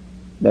is,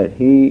 that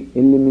he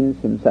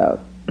illumines himself.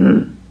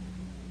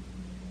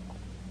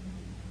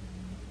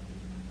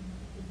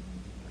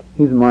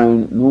 His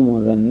mind no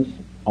more runs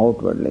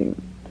outwardly.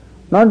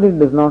 Not that it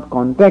does not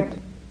contact,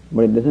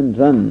 but it doesn't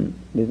run.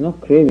 There is no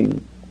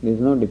craving, there is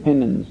no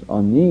dependence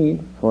or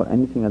need for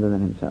anything other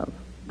than himself.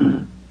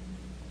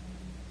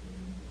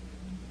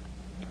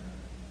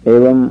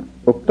 Evam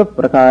ukta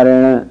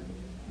prakarena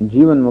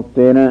jivan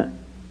muktena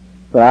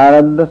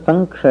prarabdha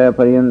sankshaya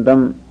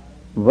paryantam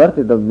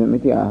vartitavyam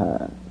iti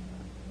aha.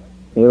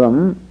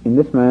 Evam, in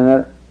this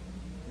manner,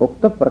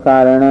 ukta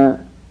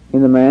prakarena,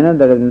 in the manner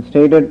that has been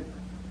stated,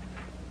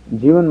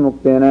 jivan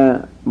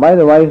muktena, by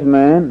the wise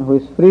man who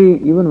is free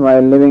even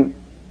while living,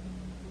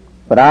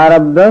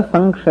 prarabdha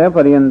sankshaya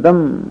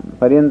paryantam,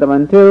 paryantam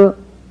until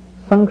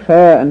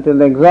sankshaya, until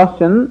the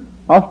exhaustion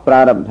of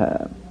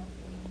prarabdha.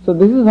 So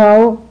this is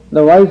how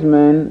the wise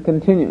man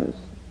continues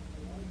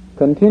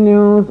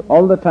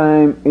all the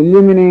time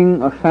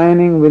illumining or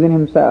shining within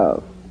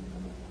himself,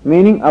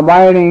 meaning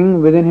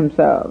abiding within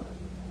himself,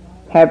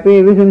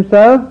 happy with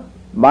himself,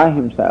 by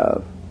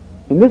himself.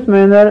 In this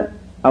manner,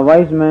 a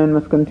wise man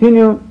must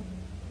continue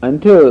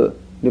until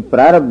the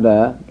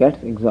prarabdha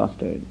gets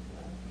exhausted.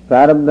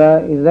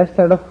 Prarabdha is that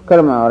set of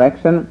karma or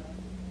action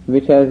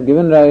which has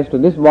given rise to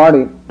this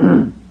body,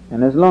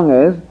 and as long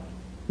as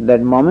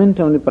that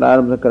momentum of the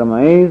prarabdha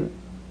karma is,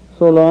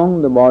 so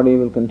long the body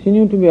will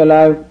continue to be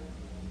alive,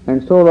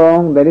 and so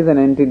long there is an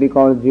entity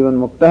called Jivan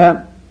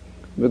Mukta,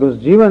 because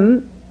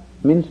Jivan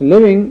means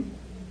living,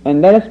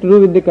 and that has to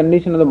do with the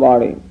condition of the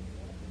body.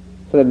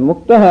 So that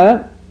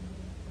Mukta,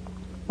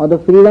 or the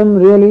freedom,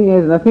 really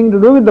has nothing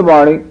to do with the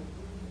body,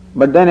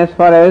 but then as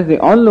far as the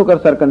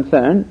onlookers are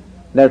concerned,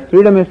 that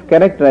freedom is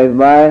characterized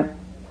by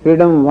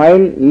freedom while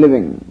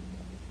living.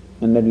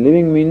 And that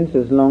living means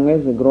as long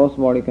as the gross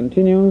body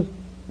continues,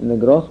 and the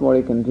gross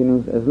body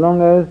continues as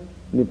long as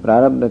the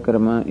prarabdha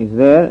karma is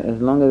there,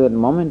 as long as that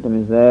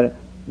momentum is there,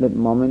 that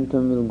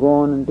momentum will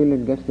go on until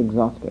it gets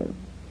exhausted.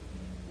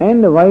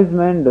 And the wise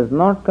man does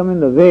not come in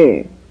the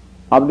way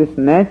of this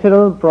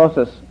natural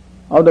process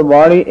of the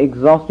body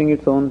exhausting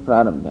its own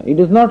prarabdha. It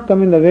does not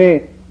come in the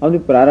way of the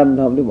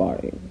prarabdha of the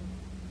body.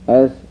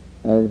 As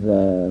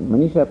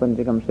Manisha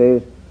Panchakam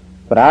says,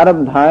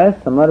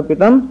 prarabdhaya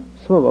samarpitam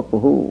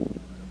svavapuhu.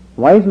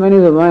 Wise man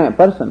is a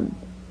person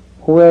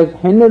who has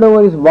handed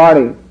over his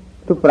body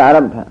to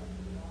prarabdha.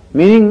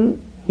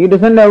 Meaning, he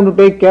doesn't have to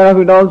take care of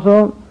it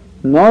also,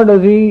 nor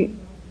does he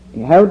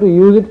have to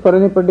use it for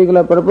any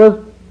particular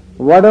purpose,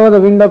 whatever the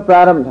wind of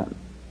prarabdha.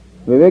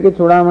 Viveka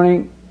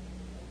Chudamani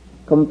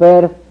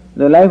compares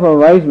the life of a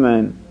wise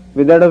man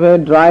with that of a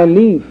dry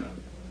leaf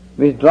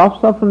which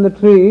drops off from the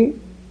tree,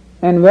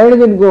 and where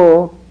does it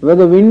go? Where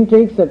the wind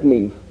takes that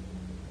leaf.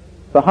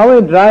 So how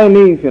a dry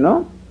leaf,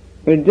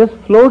 it just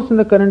floats in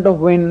the current of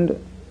wind.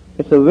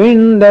 It's the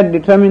wind that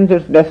determines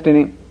its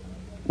destiny.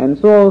 And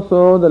so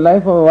also the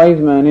life of a wise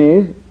man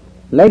is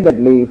like that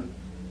leaf,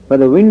 where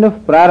the wind of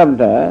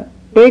prarabdha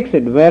takes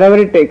it wherever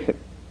it takes it.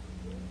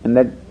 And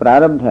that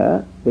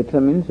prarabdha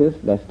determines his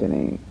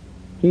destiny.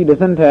 He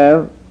doesn't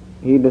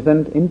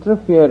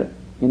interfere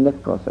in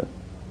that process.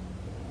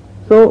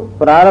 So,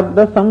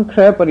 prarabdha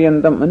samkshaya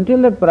paryantam,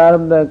 until that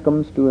prarabdha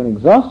comes to an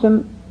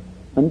exhaustion,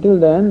 until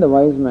then the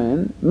wise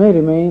man may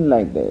remain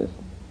like this.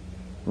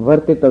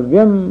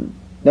 Vartitavyam,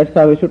 that's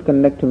how he should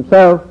conduct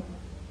himself,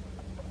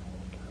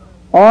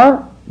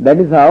 or that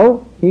is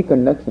how he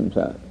conducts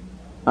himself.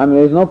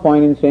 There is no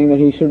point in saying that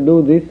he should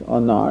do this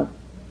or not,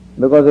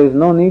 because there is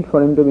no need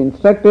for him to be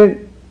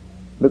instructed,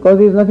 because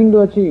he has nothing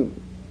to achieve.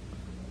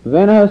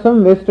 When I have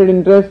some vested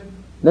interest,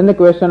 then the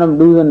question of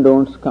do's and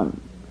don'ts come.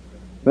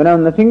 When I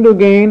have nothing to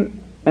gain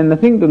and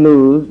nothing to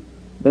lose,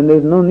 then there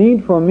is no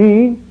need for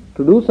me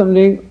to do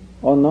something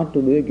or not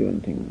to do a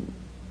given thing.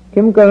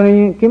 Kim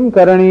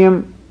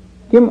karaniyam,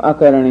 kim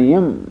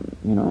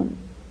akaraniyam,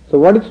 So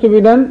what is to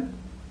be done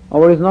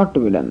or what is not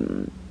to be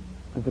done?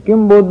 So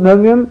kim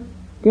bodhavyam,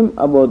 kim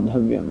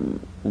abodhavyam.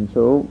 And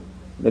so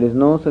there is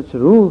no such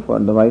rule for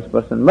the wise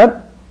person,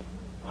 but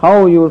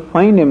how you will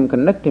find him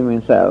conducting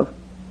himself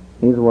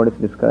is what is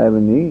described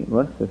in the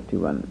verse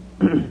 51.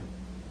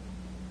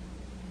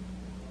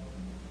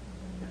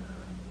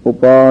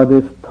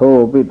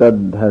 Upadisthopi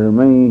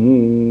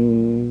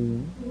tadharmaihi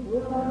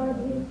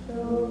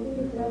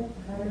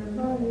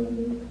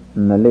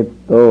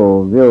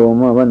nalipto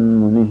vyomavan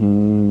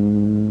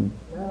munihi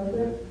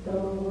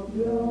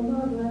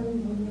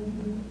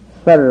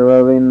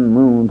sarvavin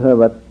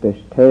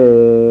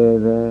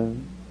mudhavattishthed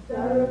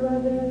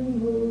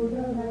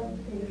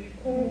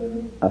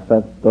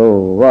asakto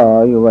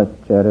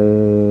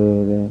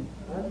vayuvacchared.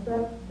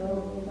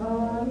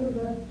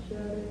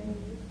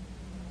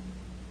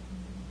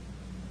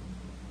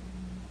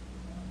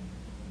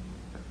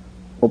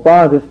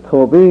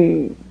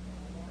 Upadisthopi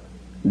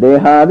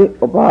dehadi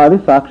upadi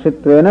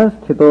sakshitvena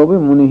sthitopi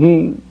munihi.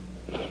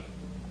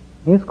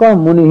 He is called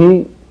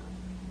Munihi.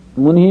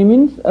 Munihi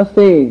means a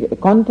sage, a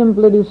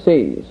contemplative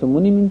sage. So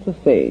Muni means a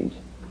sage.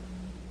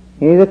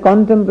 He is a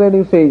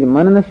contemplative sage.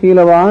 Manana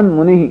Shilavan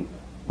Munihi.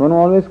 One who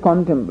always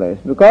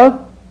contemplates, because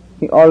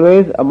he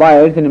always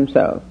abides in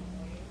himself.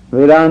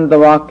 Vedanta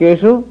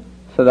Vakyeshu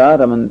Sada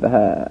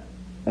Ramantaha.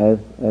 As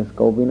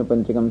Kaupina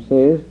Panchakam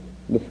says,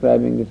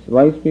 describing these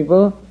wise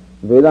people,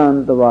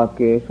 Vedanta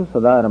Vakyeshu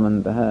Sada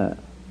Ramantaha.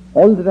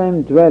 All the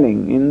time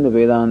dwelling in the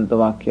Vedanta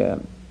Vakya.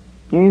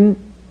 In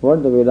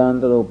what the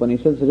Vedanta, the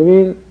Upanishads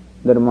reveal,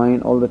 their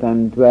mind all the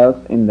time dwells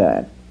in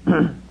that.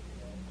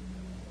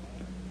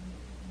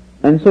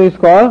 And so it's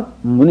called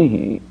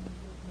Munihi.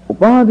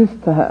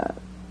 Upadistha.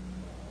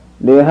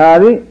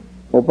 Dehadi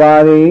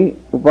upadhau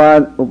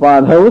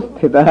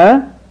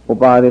sthitah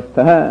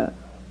upadistha.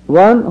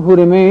 One who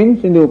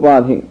remains in the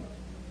upadhi.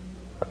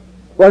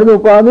 What is the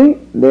upadhi?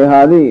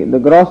 Dehadi, the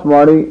gross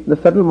body, the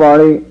subtle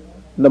body,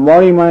 the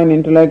body, mind,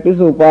 intellect is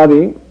the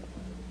upadhi.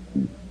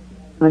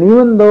 And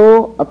even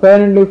though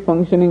apparently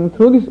functioning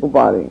through this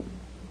upadhi,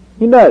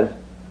 he does.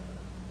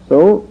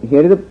 So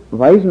here the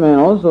wise man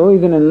also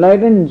is an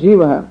enlightened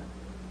jiva,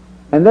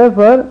 and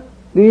therefore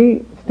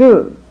the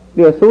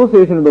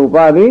association of the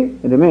upadhi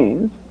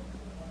remains.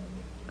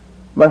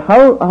 But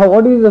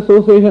what is the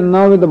association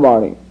now with the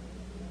body?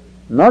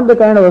 Not the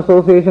kind of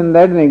association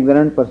that an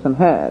ignorant person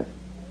has.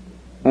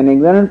 An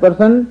ignorant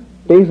person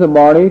takes the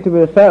body to be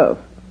a self.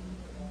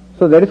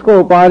 So that is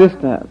called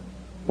upadistha.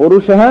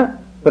 Purushaha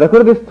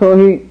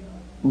prakrutisthohi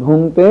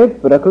bhungte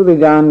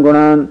prakrutijan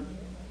gunan.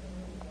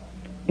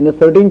 In the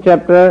 13th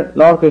chapter,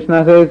 Lord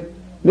Krishna says,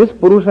 this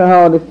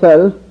Purushaha or this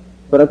self,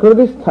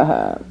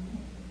 prakrutistha,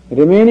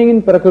 remaining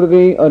in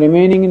prakriti or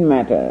remaining in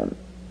matter.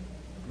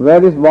 Where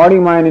this body,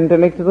 mind,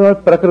 intellect is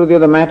called prakriti or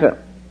the matter.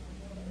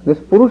 This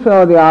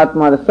Purusha or the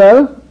Atma, the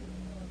self,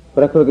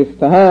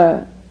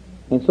 prakrutistha,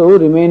 and so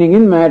remaining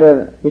in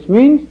matter, which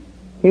means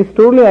he is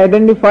totally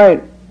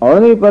identified.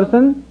 Ordinary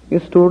person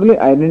is totally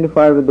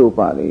identified with the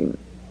upadhi.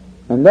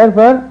 And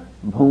therefore,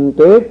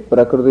 bhungte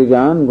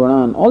prakritijan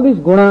gunan. All these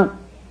guna,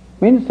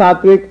 means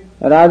sattvic,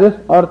 rajas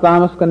or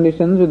tamas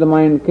conditions with the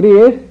mind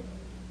creates,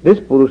 this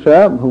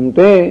Purusha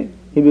bhungte,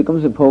 he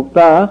becomes a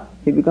bhokta,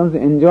 he becomes the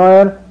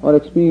enjoyer or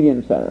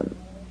experiencer.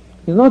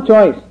 There is no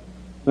choice.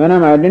 When I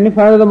am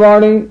identified with the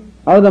body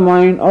or the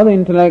mind or the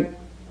intellect,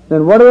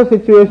 then whatever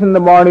situation the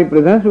body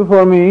presents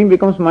before me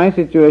becomes my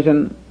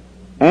situation,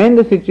 and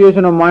the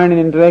situation of mind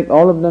and intellect,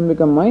 all of them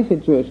become my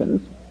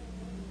situations.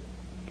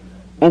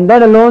 And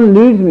that alone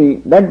leads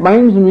me, that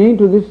binds me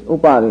to this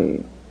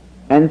upadhi.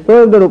 And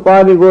so if the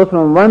upadhi goes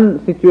from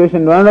one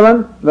situation to another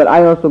one, well,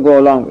 I also go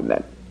along with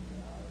that.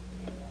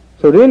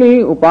 So really,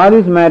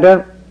 upadhis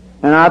matter,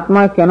 and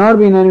Atma cannot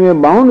be in any way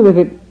bound with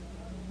it,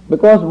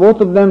 because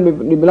both of them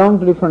belong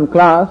to different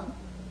class.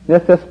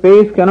 Just as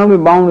space cannot be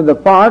bound with the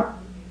part,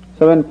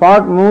 so when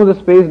part moves,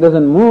 the space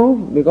doesn't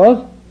move,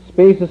 because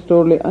space is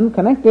totally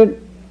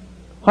unconnected.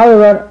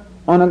 However,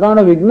 on account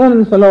of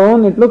ignorance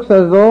alone, it looks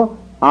as though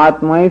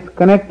Atma is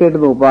connected to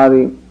the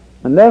upadhi,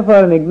 and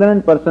therefore an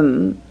ignorant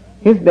person,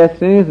 his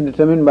destiny is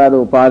determined by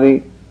the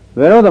upadhi.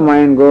 Wherever the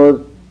mind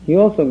goes, he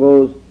also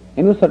goes.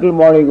 And the subtle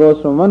body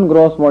goes from one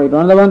gross body to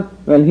another one,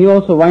 well, he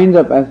also winds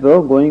up as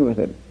though going with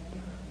it.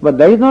 But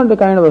that is not the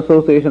kind of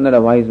association that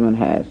a wise man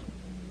has.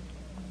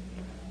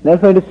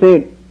 Therefore it is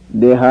said,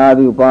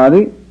 Dehadi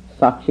upadhi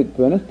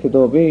sakshitvena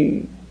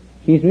sthitopi.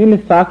 He is merely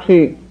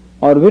sakshi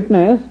or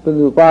witness to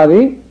the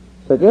upadhi,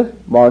 such as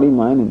body,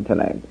 mind,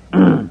 intellect.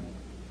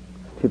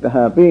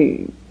 Sthitaha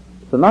api.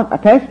 So not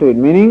attached to it,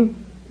 meaning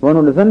one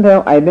who doesn't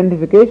have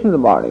identification with the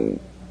body,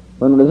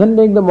 one who doesn't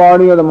take the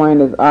body or the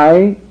mind as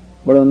I,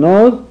 but who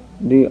knows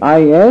the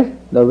I as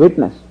the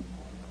witness.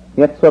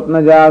 Yat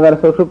swapna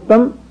jagar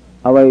sushuptam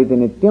avaiti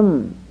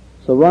nityam.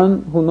 So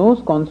one who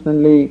knows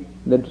constantly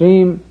the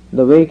dream,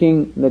 the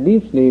waking, the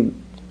deep sleep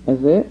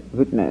as a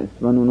witness.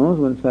 One who knows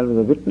oneself as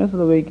a witness of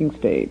the waking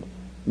state,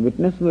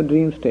 witness of the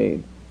dream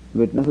state,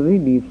 witness of the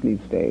deep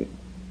sleep state.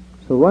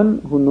 So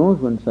one who knows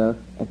oneself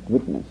as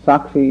witness.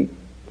 Sakshi,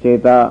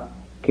 cheta,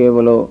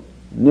 kevalo,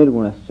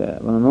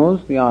 nirgunascha. One who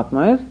knows the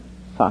Atma as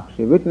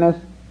sakshi, witness,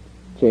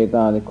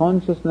 cheta, the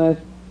consciousness,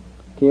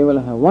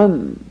 Kevalaha,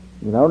 one,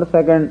 without a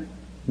second,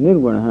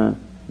 nirgunaha,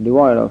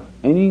 devoid of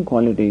any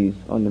qualities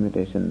or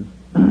limitations.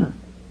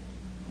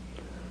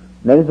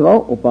 That is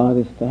how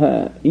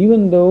upadhistaha.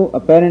 Even though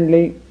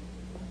apparently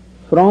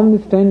from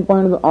the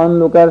standpoint of the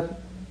onlookers,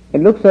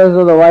 it looks as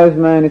though the wise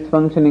man is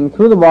functioning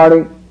through the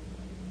body,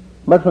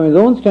 but from his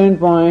own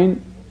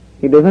standpoint,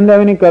 he doesn't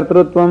have any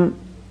kartrutvam,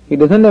 he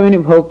doesn't have any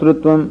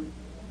bhoktrutvam,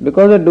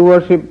 because the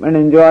doership and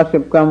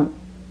enjoyership come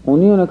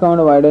only on account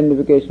of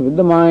identification with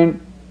the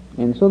mind.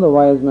 And so the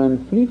wise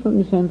man, free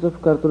from the sense of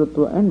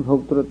kartrutva and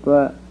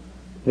bhoktrutva,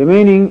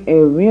 remaining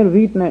a mere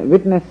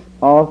witness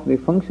of the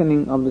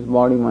functioning of this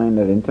body, mind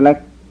or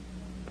intellect.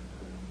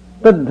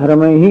 Tad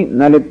dharmaihi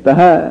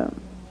naliptaha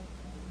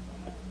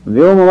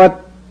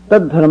vyomavat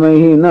tad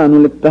dharmaihi na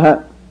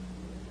anuliptaha.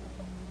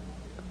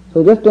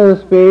 So just as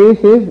the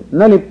space is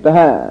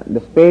naliptaha,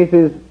 the space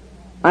is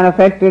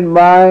unaffected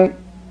by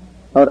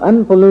or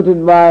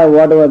unpolluted by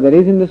whatever there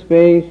is in the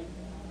space.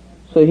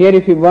 So here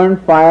if you burn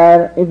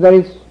fire, if there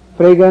is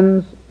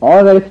fragrance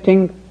or there is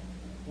stink,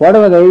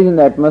 whatever there is in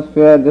the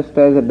atmosphere, just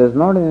as it does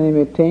not in any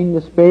way taint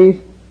the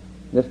space,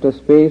 just as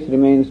space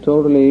remains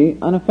totally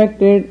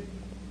unaffected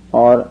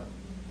or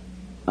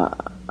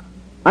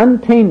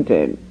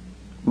untainted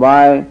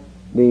by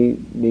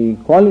the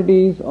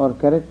qualities or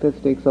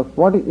characteristics of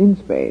what is in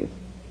space.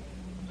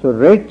 So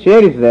red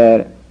chair is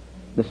there,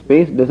 the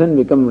space doesn't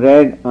become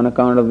red on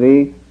account of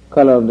the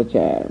color of the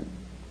chair.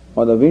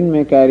 Or the wind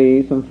may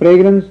carry some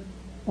fragrance,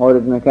 or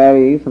it may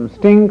carry some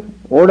stink,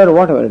 odor,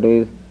 whatever it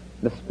is,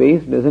 the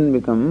space doesn't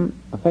become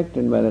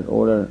affected by that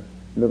odor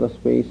because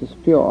space is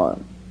pure.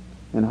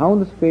 And how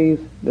the space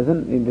it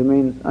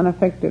remains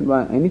unaffected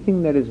by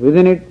anything that is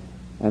within it,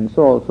 and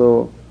so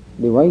also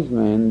the wise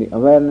man, the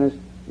awareness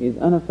is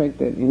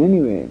unaffected in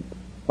any way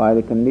by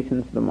the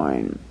conditions of the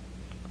mind.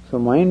 So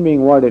mind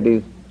being what it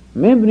is,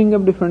 may bring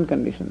up different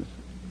conditions.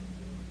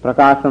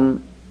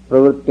 Prakasham,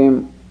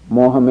 pravrittim,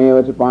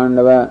 mohameva cha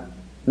pandava,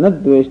 na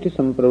dveshti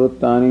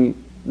sampravruttani,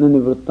 na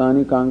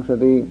nivruttani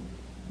kankshati.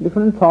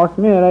 Different thoughts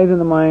may arise in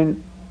the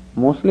mind,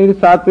 mostly the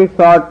sattvic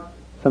thought,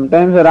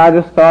 sometimes the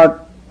rajas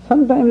thought,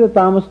 sometimes the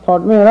tamas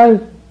thought may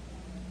arise.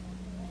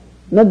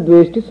 Na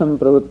dveshti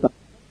sampravruttani.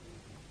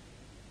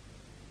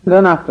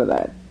 Then after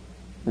that.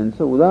 And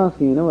so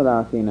udasina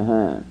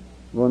vadasinaha,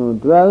 one who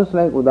dwells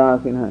like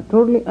udasina,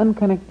 totally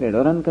unconnected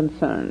or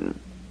unconcerned,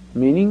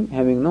 meaning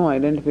having no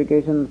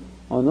identification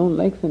or no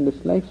likes and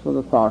dislikes for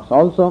the thoughts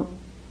also.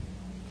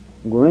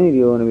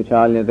 Gunairyo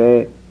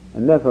vichalyate,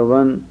 and therefore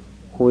one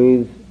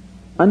who is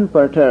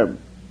unperturbed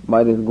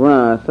by this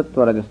guna,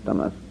 sattva, rajas,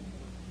 tamas.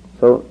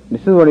 So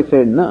this is what he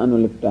said, na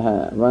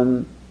anuliptaha,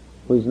 one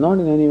who is not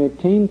in any way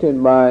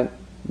tainted by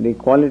the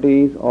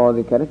qualities or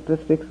the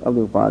characteristics of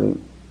the upadhi.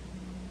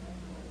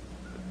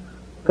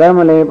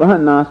 Karma lepa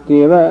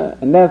nastyeva,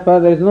 and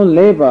therefore there is no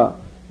lepa,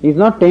 he is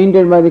not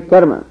tainted by the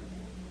karma.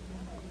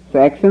 So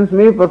actions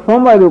may be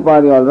performed by the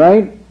upadhi, all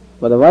right,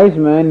 but the wise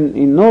man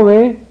in no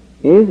way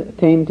is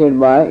tainted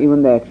by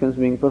even the actions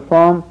being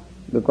performed,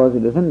 because he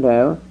doesn't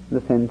have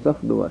the sense of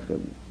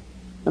doership.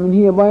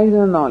 He abides in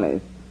the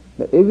knowledge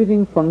that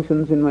everything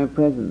functions in my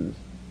presence,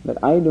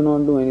 that I do not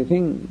do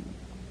anything.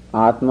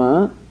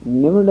 Atma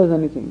never does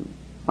anything.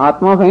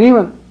 Atma of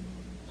anyone.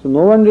 So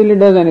no one really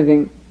does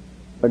anything.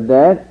 But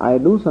that I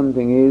do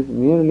something is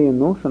merely a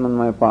notion on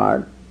my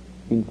part.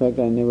 In fact,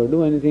 I never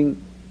do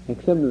anything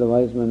except that the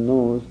wise man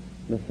knows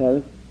the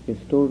self is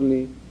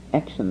totally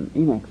inaction,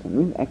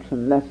 means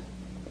actionless.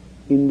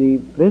 In the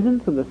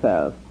presence of the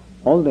self,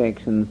 all the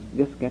actions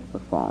just get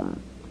performed.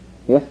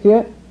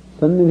 Yasya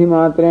sannidhi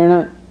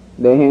matrena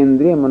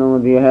dehendriya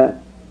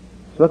manodhyah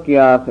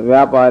swakyas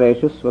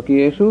vyapareshu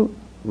swakiyeshu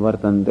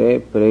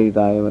vartante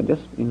preritayeva,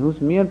 just in whose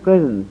mere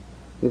presence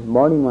this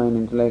body, mind,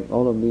 intellect,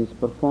 all of these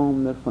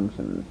perform their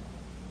functions.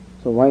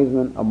 So wise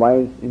man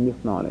abides in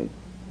this knowledge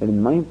that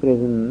in my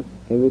presence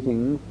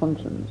everything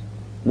functions.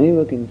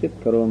 Naiva kinchit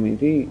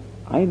karomiti,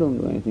 I don't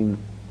do anything.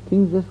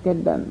 Things just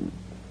get done.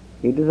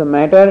 It is a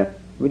matter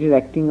which is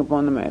acting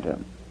upon the matter.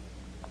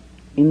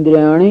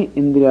 Indriyani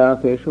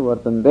indriyartheshu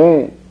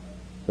vartante.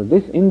 So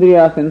this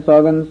indriya, sense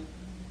organs,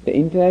 they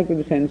interact with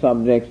the sense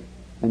objects,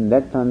 and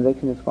that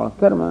transaction is called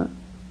karma.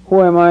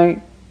 Who am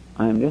I?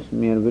 I am just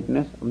mere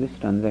witness of this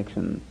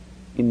transaction.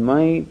 In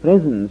my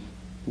presence,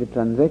 the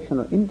transaction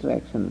or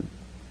interaction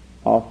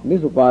of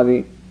this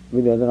upadhi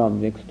with the other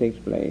objects takes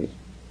place.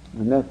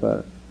 And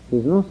therefore, there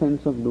is no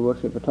sense of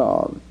doership at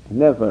all.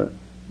 And therefore,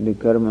 the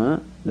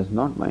karma does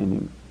not bind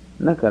him.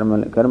 Na karma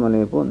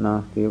lepo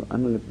nastiv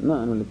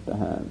na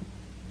anuliptaha.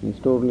 He is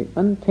totally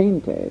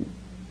untainted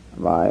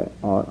by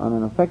or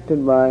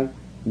unaffected by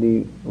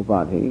the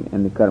upadhi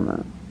and the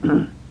karma.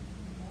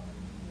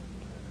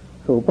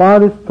 So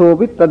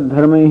upadisthopi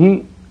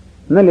tadharmaihi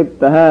na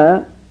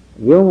liptaha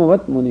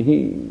vyomavad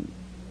munihi.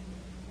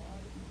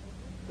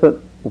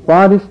 So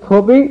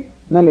upadisthopi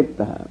na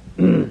liptaha.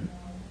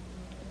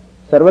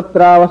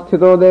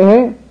 Sarvatravasthito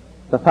dehe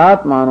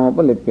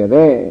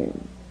tathatmanopalipyade.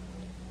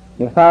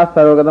 Yasa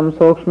sarvagatam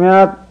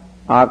sokshmyat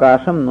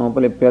akasham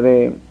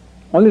nopalipyade.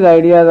 All these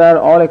ideas are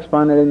all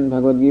expanded in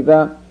Bhagavad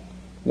Gita,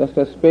 just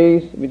a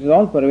space which is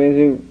all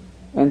pervasive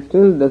and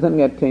still doesn't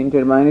get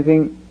tainted by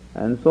anything.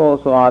 And so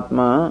also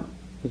Atma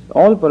is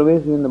all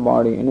pervasive in the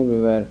body and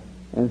everywhere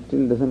and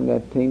still doesn't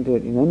get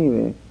tainted in any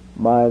way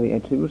by the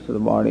attributes of the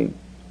body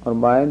or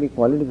by the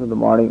qualities of the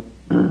body.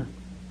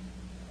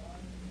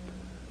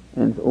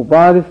 And so,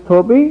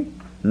 upadisthopi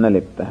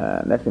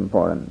naliptaha. That's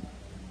important.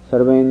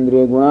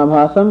 Sarvendriya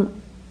gunabhasam,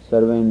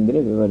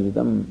 sarvendriya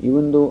vivarjitam.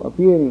 Even though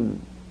appearing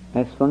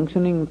as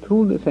functioning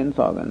through the sense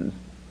organs,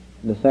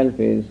 the self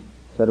is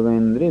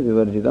sarvendriya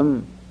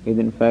vivarjitam, is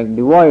in fact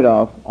devoid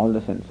of all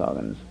the sense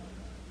organs.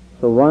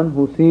 So one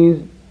who sees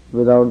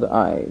without the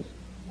eyes,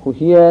 who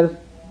hears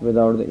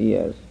without the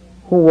ears,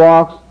 who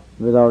walks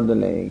without the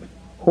legs,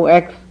 who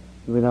acts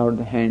without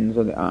the hands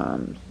or the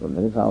arms. So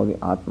that is how the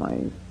Atma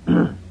is.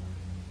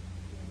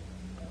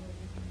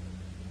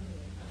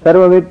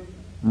 Sarvavit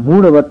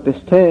Mudhavat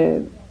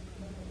Tishthed.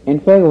 In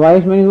fact,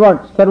 wise man is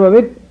what?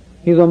 Sarvavit.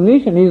 He is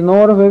omniscient. He is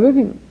knower of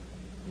everything.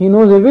 He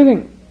knows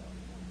everything.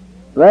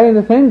 Right, in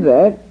the sense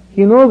that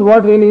he knows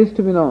what really is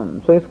to be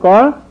known. So it's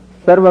called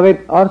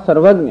Sarvavit or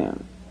Sarvagnya.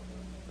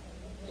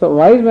 So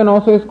wise man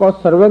also is called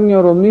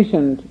Sarvagnya or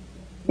omniscient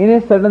in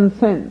a certain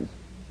sense,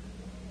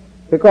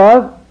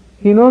 because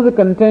he knows the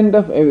content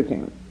of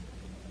everything.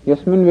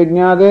 Yasmin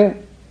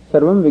vijñāde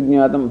sarvam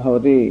vijñātam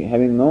bhavati.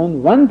 Having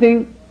known one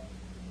thing,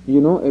 you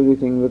know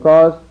everything,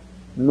 because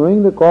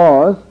knowing the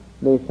cause,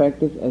 the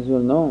effect is as well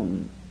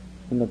known.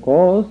 And the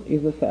cause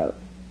is the self.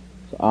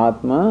 So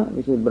Atma,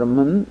 which is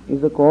Brahman,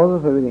 is the cause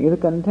of everything, is the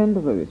content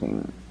of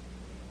everything.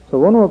 So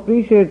one who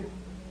appreciates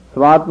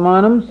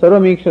Svatmanam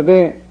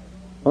sarvamikshate,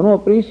 one who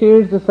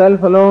appreciates the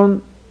self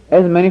alone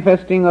as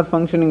manifesting or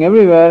functioning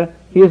everywhere,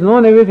 he has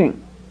known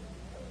everything.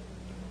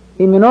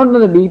 He may not know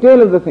the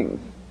detail of the things.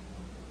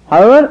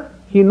 However,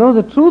 he knows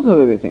the truth of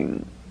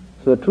everything.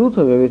 So the truth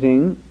of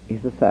everything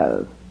is the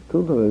self.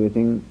 Truth of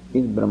everything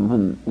is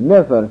Brahman. And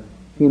therefore,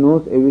 he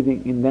knows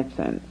everything in that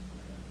sense.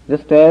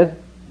 Just as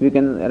we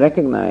can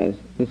recognize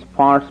these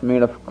parts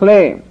made of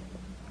clay.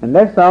 And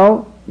that's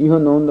how you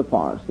have known the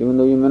parts. Even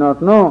though you may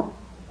not know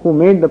who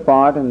made the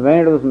part and when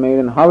it was made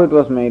and how it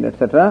was made,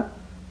 etc.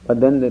 But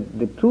then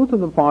the truth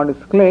of the part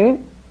is clay,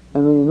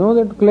 and when you know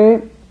that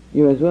clay,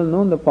 you as well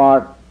know the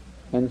part,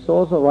 and so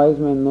also wise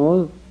man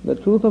knows the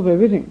truth of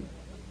everything.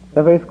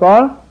 Therefore it's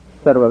called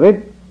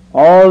Sarvavit,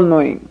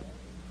 all-knowing.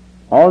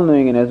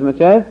 All-knowing in as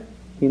much as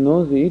he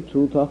knows the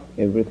truth of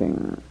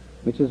everything,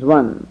 which is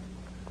one.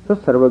 So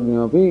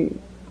Sarvagnopi.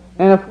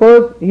 And of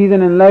course, he is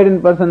an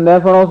enlightened person,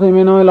 therefore also he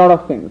may know a lot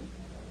of things.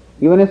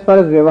 Even as far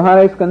as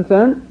Vyavahara is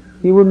concerned,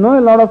 he would know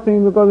a lot of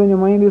things, because when your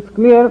mind is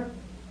clear,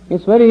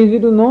 it's very easy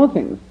to know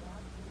things.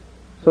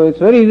 So it's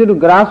very easy to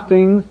grasp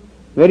things,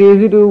 very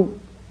easy to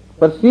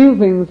perceive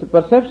things.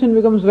 Perception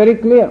becomes very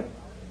clear.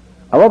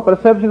 Our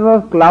perception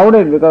was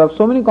clouded because of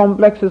so many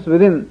complexes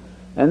within,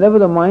 and therefore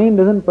the mind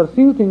doesn't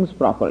perceive things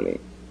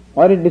properly,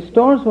 or it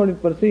distorts what it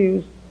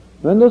perceives.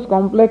 When those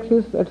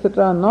complexes,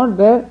 etc. are not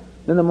there,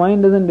 then the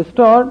mind doesn't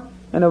distort,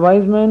 and a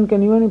wise man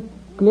can even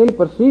clearly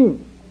perceived.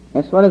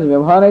 As far as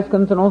Vyavahara is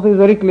concerned also is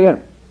very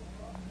clear.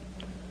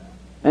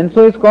 And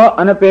so it's called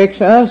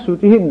Anapeksha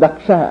Shuchihi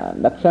Daksha.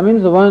 Daksha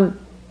means the one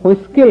who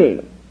is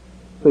skilled.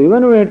 So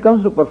even when it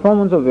comes to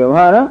performance of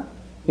Vyavahara,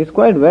 he is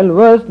quite well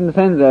versed in the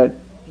sense that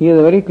he has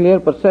a very clear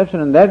perception,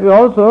 and that way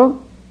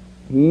also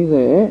he is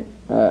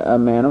a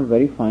man of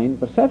very fine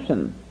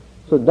perception.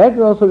 So that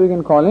way also we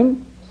can call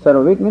him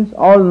Sarvavit, means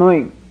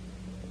all-knowing.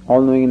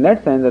 All-knowing in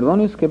that sense that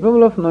one is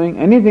capable of knowing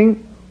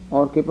anything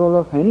or capable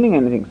of handling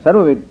anything.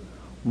 Sarvavit,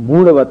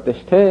 Moodhavat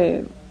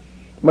Tishthe.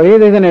 But here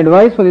there is an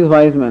advice for this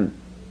wise man.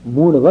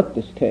 Moodhavat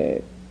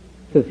Tishthe.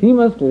 Says he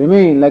must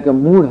remain like a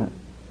moodha.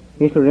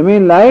 He should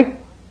remain like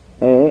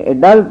a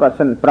dull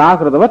person,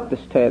 Prakrutavat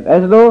Tishthe,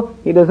 as though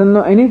he doesn't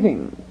know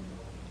anything.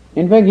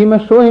 In fact, he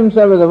must show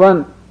himself as the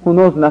one who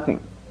knows nothing.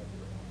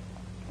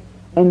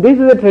 And this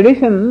is a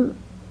tradition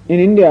in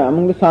India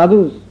among the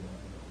sadhus,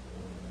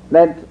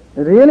 that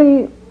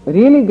really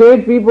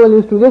great people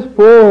used to just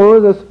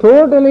pose as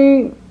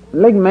totally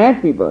like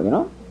mad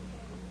people,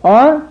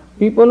 or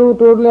people who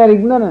totally are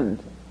ignorant,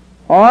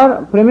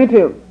 or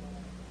primitive,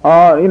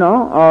 or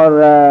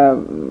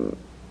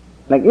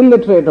like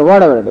illiterate or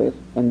whatever it is.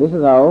 And this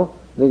is how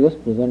they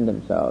just present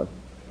themselves.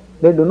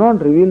 They do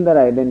not reveal their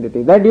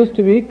identity. That used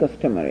to be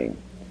customary.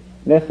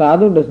 The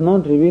sadhu does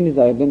not reveal his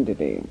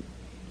identity.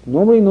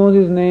 Nobody knows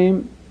his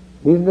name.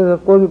 These days,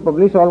 of course, we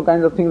publish all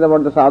kinds of things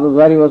about the sadhu,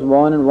 where he was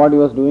born and what he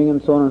was doing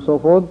and so on and so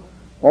forth.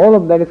 All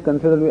of that is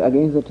considered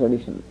against the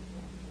tradition.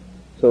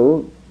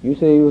 So, you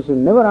say you should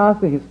never ask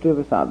the history of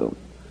a sadhu.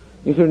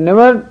 You should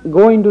never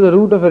go into the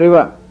root of a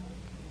river.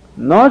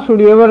 Nor should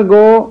you ever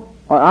go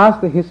or ask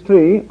the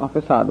history of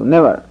a sadhu.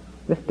 Never.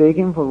 Just take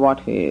him for what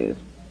he is.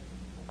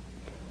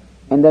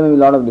 And there may be a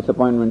lot of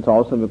disappointments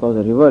also, because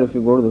the river, if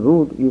you go to the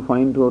root, you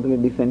find totally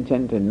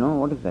disenchanted. No,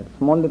 what is that?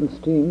 Small little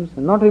streams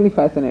are not really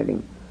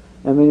fascinating.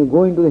 And when you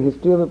go into the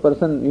history of a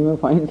person, you may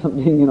find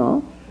something,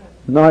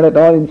 not at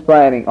all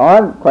inspiring,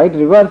 or quite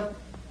reversed.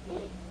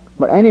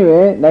 But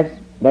anyway,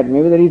 that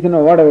may be the reason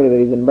or whatever is the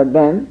reason. But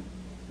then,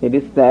 it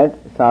is that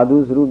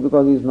sadhu's root,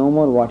 because he is no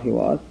more what he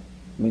was.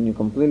 When you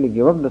completely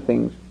give up the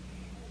things,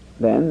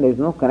 then there is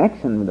no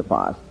connection with the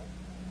past.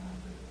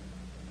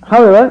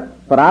 However,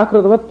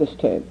 Prakrutavat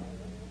Tishthet,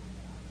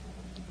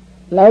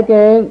 like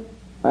a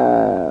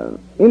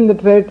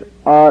illiterate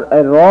or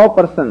a raw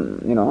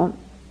person,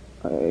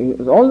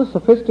 all the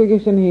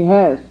sophistication he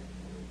has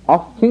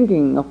of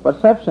thinking, of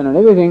perception and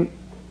everything,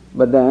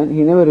 but then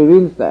he never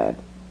reveals that.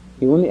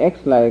 He only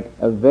acts like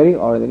a very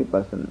ordinary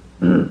person.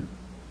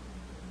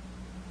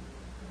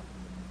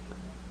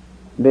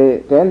 They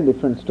tell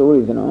different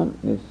stories,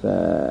 There's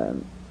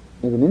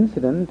an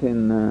incident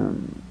in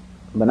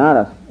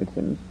Banaras, it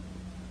seems.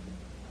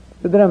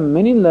 So there are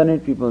many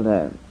learned people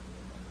there,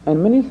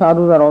 and many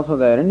sadhus are also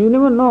there, and you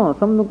never know.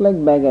 Some look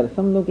like beggars,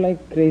 some look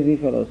like crazy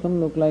fellows, some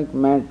look like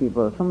mad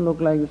people, some look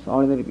like just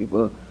ordinary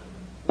people,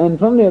 and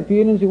from their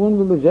appearance you won't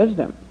be able to judge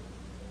them.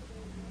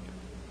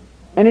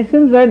 And it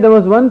seems that there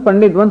was one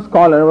Pandit, one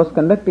scholar, was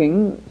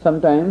conducting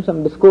sometimes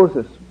some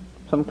discourses,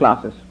 some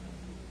classes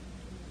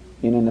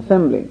in an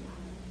assembly.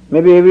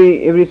 Maybe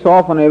every so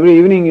often, every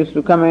evening used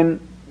to come in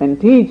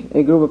and teach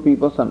a group of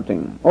people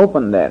something,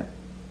 open there.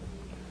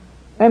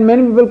 And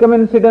many people come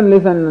and sit and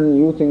listen, and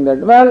you think that,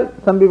 well,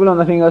 some people have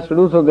nothing else to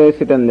do, so they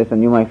sit and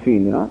listen, you might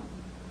feel,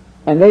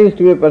 And there used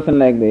to be a person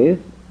like this,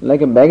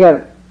 like a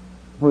beggar,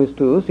 who used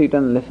to sit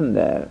and listen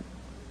there.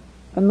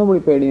 And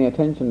nobody paid any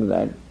attention to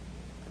that.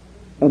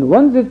 And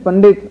once this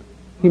Pandit,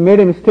 he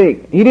made a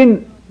mistake.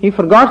 He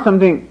forgot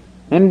something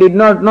and did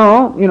not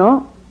know,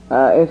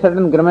 a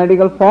certain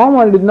grammatical form,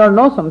 or did not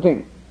know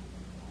something.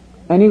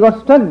 And he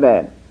got stuck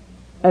there.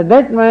 At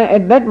that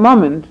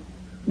moment,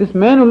 this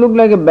man who looked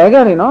like a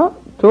beggar,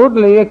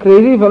 totally a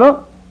crazy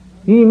fellow,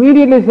 he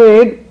immediately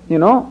said,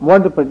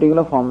 what the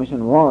particular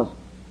formation was.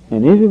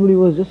 And everybody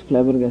was just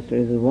flabbergasted.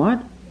 He said,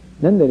 what?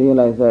 Then they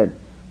realized that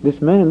this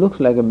man who looks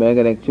like a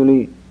beggar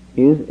actually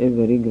is a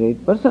very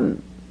great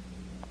person.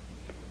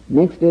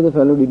 Next day the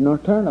fellow did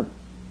not turn up.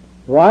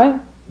 Why?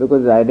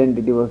 Because his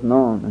identity was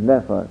known, and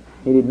therefore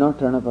he did not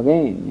turn up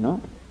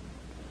again,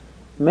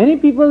 Many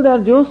people, they are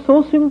just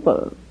so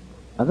simple.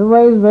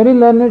 Otherwise very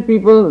learned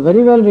people,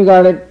 very well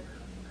regarded.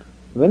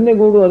 When they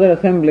go to other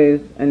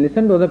assemblies and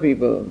listen to other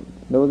people,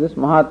 there was this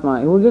Mahatma,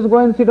 he would just go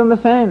and sit on the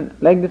sand,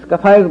 like this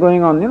katha is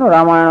going on,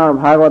 Ramayana or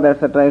Bhagavad,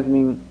 etc. is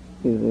being,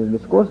 his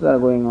discourses are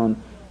going on.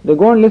 They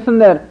go and listen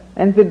there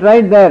and sit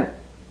right there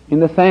in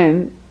the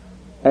sand,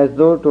 as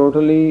though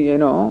totally,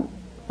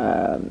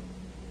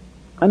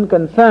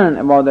 unconcerned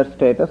about their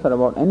status or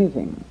about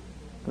anything.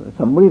 So if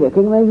somebody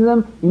recognizes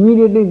them,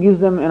 immediately gives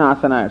them an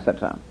asana,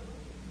 etc.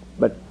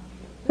 But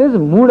says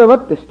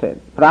Moodhavat Tishthet,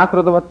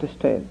 Prakrutavat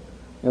Tishthet.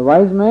 A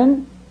wise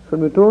man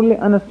should be totally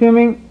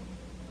unassuming,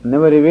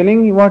 never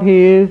revealing what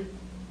he is,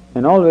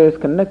 and always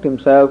conduct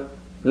himself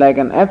like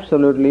an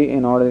absolutely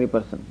an ordinary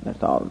person.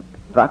 That's all.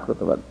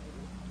 Prakrutavat.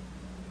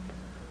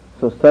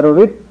 So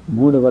Sarvavit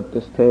Moodhavat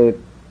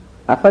Tishthet.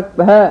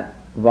 Asaktaha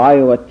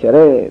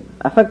Vayuvaccharet.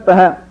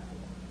 Asaktaha.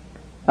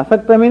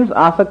 Asakta means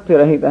asakti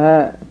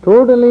rahita,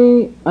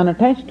 totally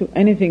unattached to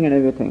anything and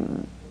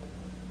everything.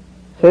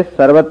 Says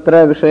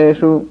sarvatra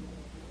vishayeshu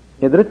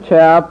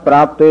yadrichya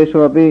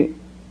prapteshu api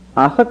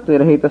asakti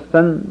rahita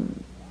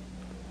san.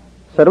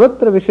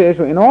 Sarvatra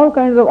vishayeshu, in all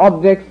kinds of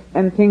objects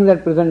and things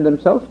that present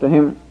themselves to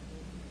him.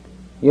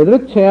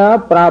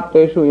 Yadrichya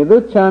prapteshu,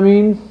 yadrichya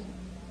means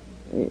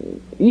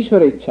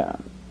Ishvara.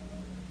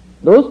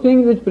 Those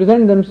things which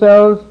present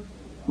themselves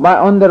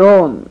on their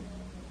own.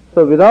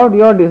 So without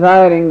your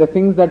desiring the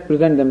things that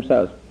present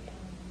themselves.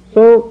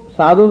 So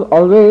sadhus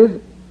always,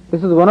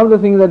 this is one of the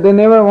things that they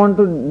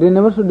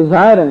never should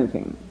desire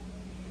anything.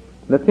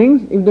 The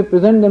things, if they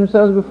present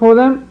themselves before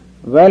them,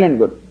 well and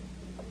good.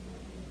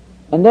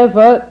 And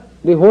therefore,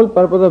 the whole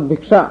purpose of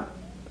bhiksha,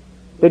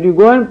 that you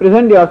go and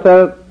present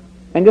yourself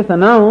and just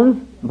announce,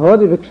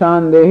 Bhavati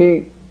bhikshan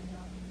dehi,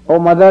 oh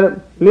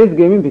mother, please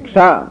give me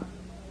bhiksha.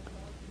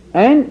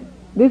 And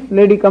this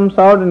lady comes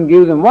out and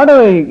gives him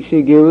whatever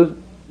she gives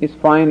is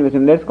fine with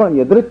him. That's called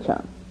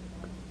yadrichya.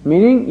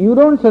 Meaning, you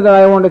don't say that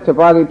I want a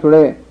chapati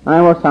today,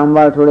 I want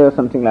sambar today or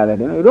something like that.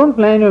 You don't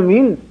plan your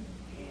meals.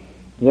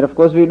 Here of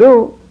course we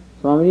do.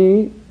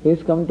 Swamiji,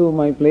 please come to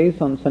my place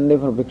on Sunday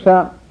for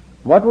bhiksha.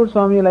 What would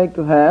Swamiji like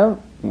to have?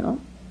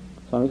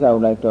 Swami says, I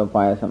would like to have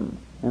payasam,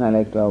 and I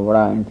like to have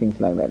vada and things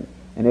like that.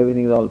 And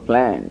everything is all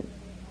planned.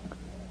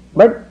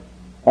 But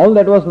all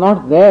that was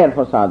not there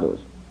for sadhus.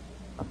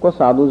 Of course,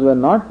 sadhus were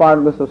not part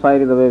of the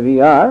society the way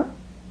we are,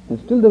 and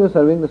still they were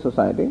serving the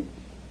society,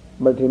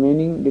 but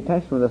remaining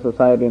detached from the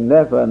society and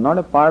therefore not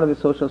a part of the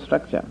social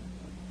structure.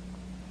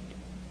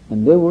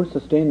 And they would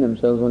sustain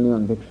themselves only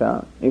on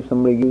bhiksha. If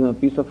somebody gives them a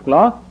piece of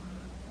cloth,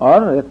 or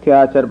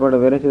yathya charpada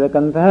virachita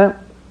kantha,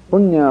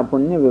 punya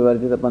punya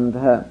vivarjita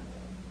pantha,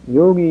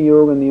 yogi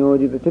yoga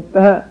niyojita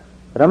chitta,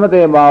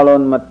 ramate bala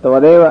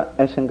unmattavadeva,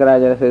 as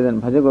Shankaracharya says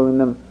in Bhaja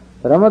Govindam,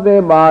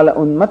 ramate bala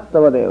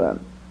unmattavadeva.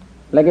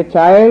 Like a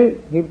child,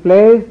 he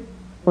plays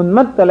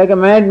unmatta, like a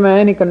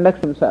madman, he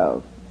conducts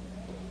himself.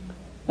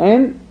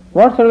 And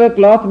what sort of a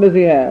cloth does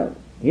he have?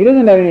 He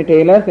doesn't have any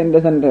tailors and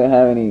doesn't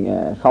have any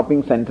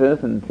shopping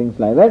centers and things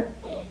like that.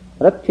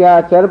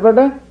 Rathya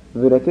charpada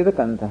virachita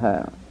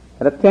kantaha.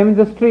 Rathya means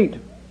the street.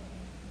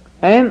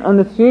 And on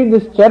the street,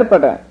 this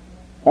charpada,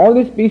 all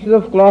these pieces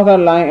of cloth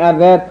are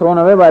there thrown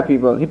away by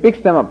people. He picks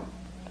them up.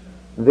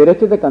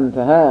 Virachita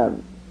kantaha.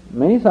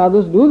 Many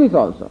sadhus do this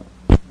also.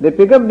 They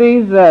pick up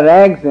these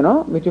rags,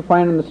 which you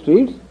find in the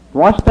streets,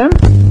 wash them,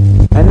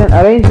 and then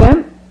arrange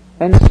them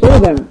and sew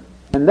them.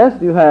 And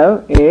thus you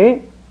have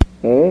a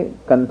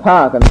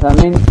kantha.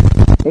 Kantha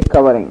means a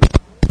covering,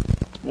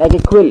 like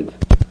a quilt.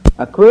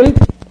 A quilt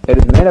that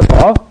is made up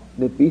of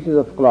the pieces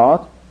of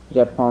cloth which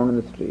are found in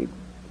the street.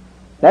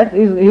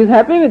 He is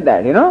happy with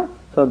that,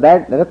 So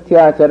that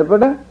rathya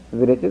charpada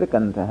virachita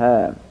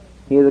kantha.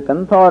 He has a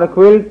kantha or a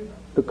quilt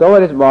to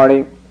cover his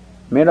body,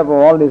 made up of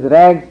all these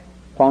rags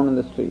found in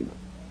the street.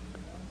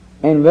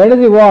 And where does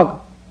he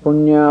walk?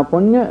 Punya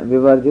punya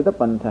vivarjita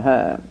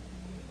pantha.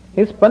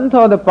 His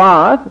pantha, the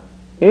path,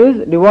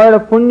 is devoid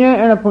of punya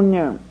and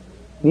apunya.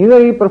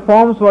 Neither he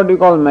performs what we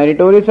call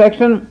meritorious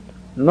action,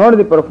 nor does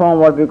he perform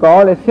what we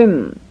call a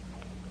sin.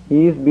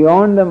 He is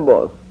beyond them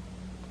both.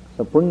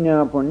 So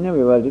punya punya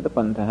vivarjita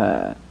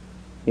pantha.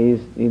 He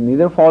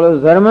neither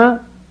follows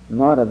dharma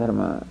nor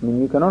adharma.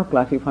 We cannot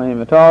classify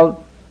him at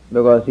all,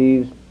 because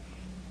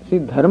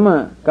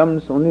dharma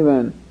comes only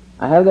when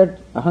I have that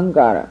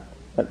ahankara,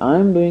 that I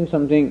am doing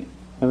something,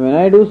 and when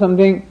I do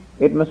something,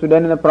 it must be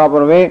done in a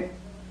proper way.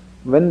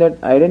 When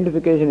that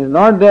identification is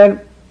not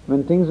there,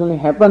 when things only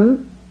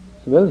happen,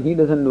 he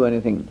doesn't do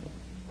anything.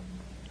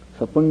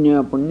 So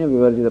punya punya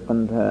vivarjita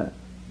pantha,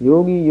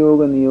 yogi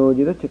yoga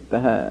niyojita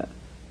chittaha.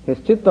 His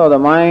chitta, the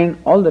mind,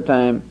 all the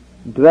time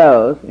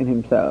dwells in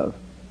himself.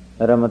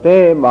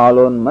 Ramate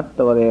balon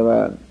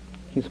mattavadeva.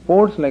 He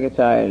sports like a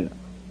child,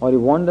 or he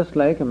wanders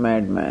like a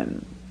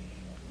madman.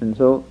 And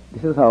so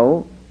this is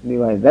how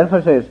the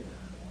therefore says,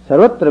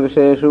 sarvatra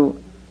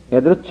visheshu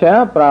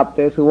yadruchya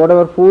praptesu.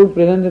 Whatever food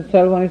presents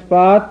itself on his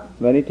path,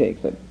 he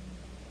takes it.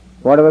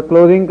 Whatever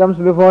clothing comes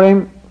before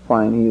him,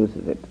 fine, he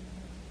uses it.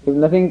 If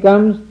nothing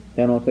comes,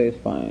 then also is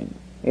fine.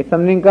 If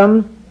something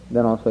comes,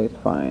 then also is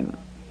fine.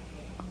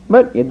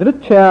 But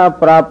yadruchya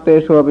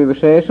prapteshu api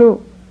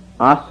visheshu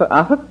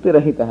asakti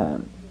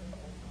rahitaha.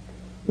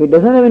 He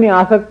doesn't have any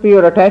asakti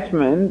or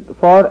attachment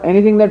for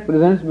anything that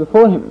presents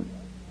before him.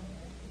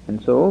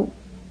 And so,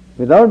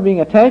 without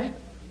being attached,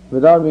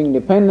 without being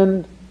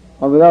dependent,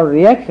 or without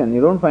reaction, you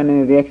don't find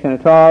any reaction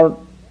at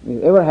all, he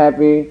is ever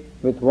happy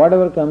with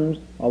whatever comes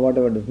or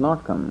whatever does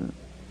not come.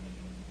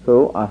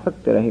 So,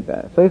 asakti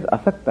rahita. So, he is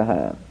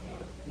asaktaha.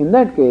 In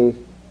that case,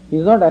 he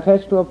is not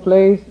attached to a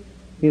place,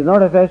 he is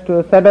not attached to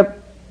a setup,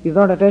 he is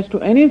not attached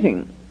to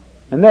anything.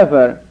 And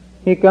therefore,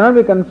 he cannot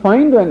be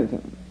confined to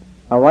anything.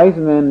 A wise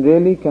man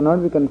really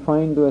cannot be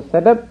confined to a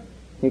setup,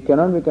 he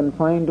cannot be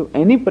confined to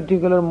any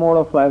particular mode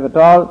of life at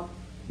all,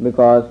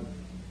 because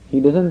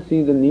he doesn't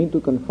see the need to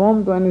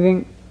conform to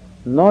anything,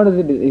 nor is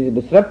it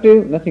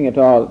disruptive, nothing at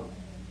all.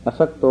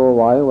 Asakto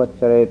vayu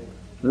vacharet,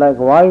 like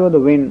vayu, the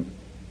wind.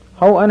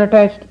 How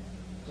unattached?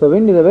 So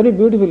wind is a very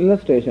beautiful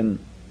illustration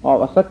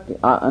of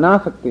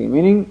anasakti,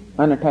 meaning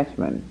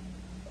unattachment.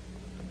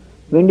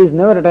 Wind is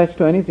never attached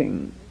to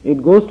anything.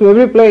 It goes to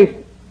every place.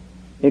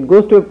 It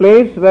goes to a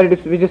place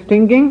which is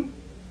stinking.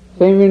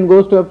 Same wind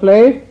goes to a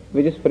place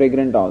which is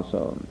fragrant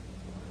also.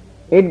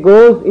 It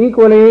goes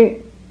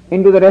equally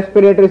into the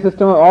respiratory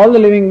system of all the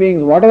living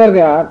beings, whatever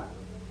they are,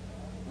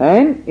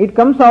 and it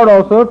comes out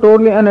also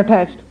totally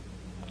unattached.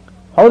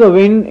 How the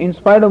wind, in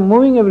spite of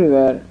moving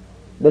everywhere,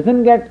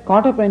 doesn't get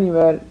caught up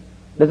anywhere,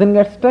 doesn't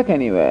get stuck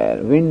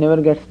anywhere. Wind never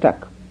gets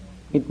stuck.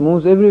 It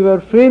moves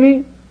everywhere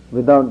freely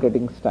without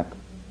getting stuck.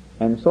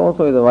 And so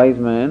also is a wise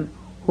man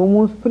who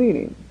moves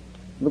freely,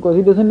 because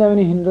he doesn't have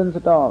any hindrance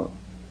at all.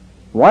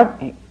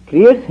 What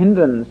creates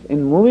hindrance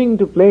in moving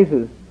to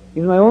places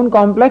is my own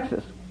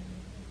complexes.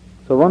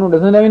 So one who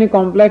doesn't have any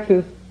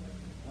complexes,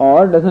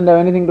 or doesn't have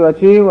anything to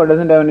achieve, or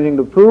doesn't have anything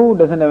to prove,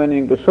 doesn't have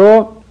anything to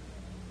show,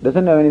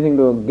 doesn't have anything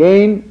to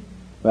gain,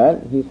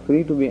 well, he is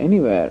free to be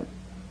anywhere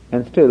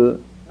and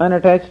still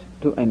unattached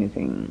to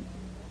anything.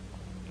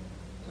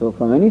 So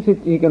from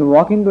he can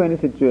walk into any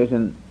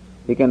situation,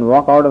 he can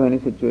walk out of any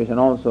situation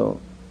also.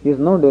 He has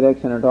no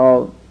direction at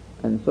all,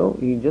 and so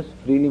he just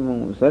freely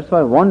moves. That's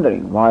why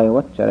wandering, why,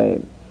 what,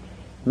 charai,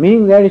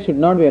 meaning that he should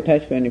not be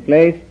attached to any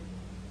place,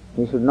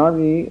 he should not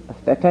be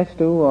attached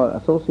to or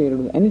associated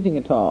with anything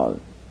at all.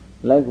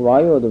 Like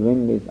Vayu, the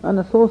wind is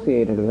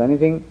unassociated with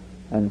anything,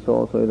 and so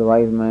also the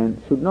wise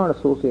man should not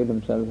associate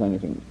himself with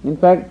anything. In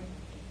fact,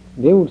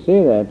 they would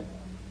say that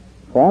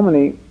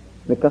formerly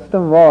the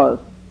custom was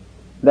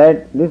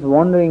that these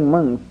wandering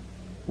monks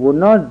would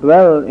not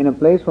dwell in a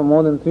place for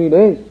more than 3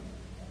 days,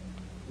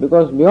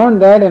 because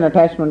beyond that an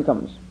attachment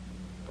comes.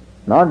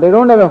 Now they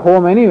don't have a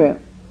home anyway,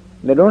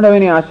 they don't have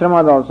any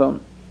ashramas also,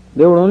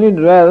 they would only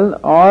dwell,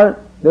 or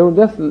they would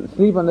just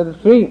sleep under the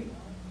tree.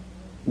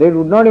 They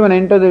would not even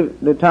enter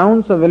the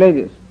towns or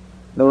villages.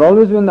 They would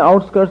always be in the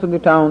outskirts of the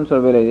towns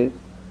or villages.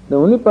 The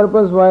only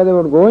purpose why they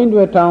would go into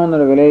a town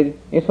or a village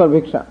is for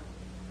bhiksha,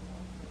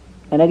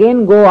 and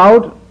again go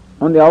out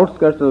on the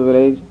outskirts of the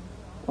village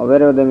or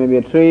wherever there may be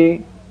a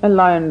tree and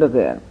lie under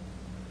there.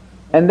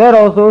 And there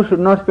also should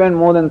not spend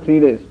more than 3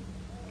 days.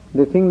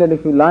 They think that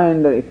if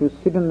you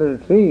sit under a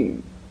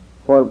tree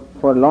for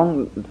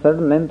long,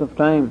 certain length of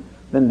time,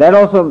 then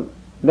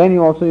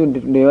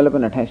you develop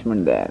an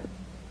attachment there.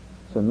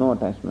 So no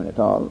attachment at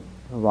all.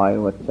 Why,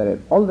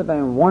 all the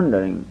time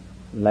wandering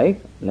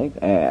like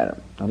air,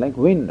 or like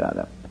wind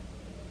rather.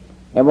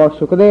 About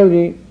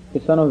Shukadevji, the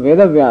son of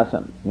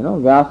Vedavyasa.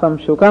 Vyasam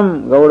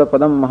Shukam Gauda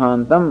Padam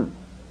Mahantam.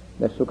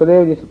 That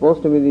Shukadevji is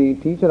supposed to be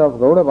the teacher of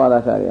Gauda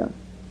Padacharya.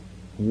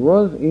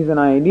 He is an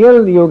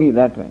ideal yogi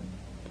that way.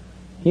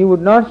 He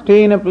would not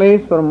stay in a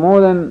place for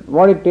more than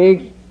what it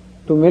takes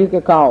to milk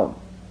a cow.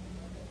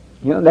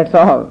 That's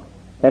all.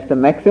 That's the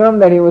maximum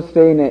that he would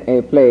stay in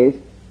a place,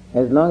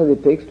 as long as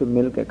it takes to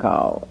milk a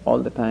cow, all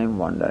the time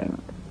wandering.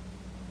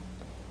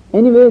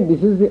 Anyway,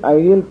 this is the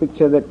ideal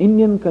picture that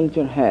Indian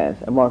culture has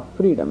about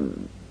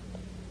freedom.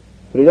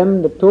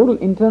 Freedom, the total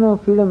internal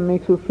freedom,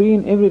 makes you free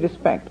in every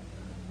respect.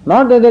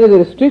 Not that there is a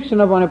restriction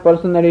upon a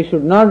person that he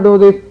should not do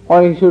this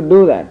or he should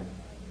do that.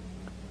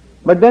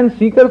 But then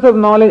seekers of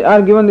knowledge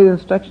are given this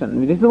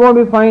instruction. This is what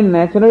we find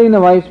naturally in a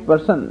wise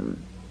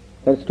person.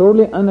 That is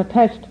totally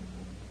unattached.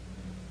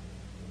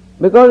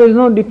 Because there is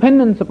no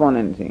dependence upon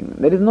anything.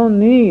 There is no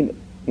need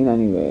in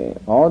any way.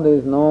 Or there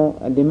is no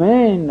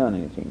demand on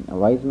anything. A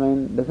wise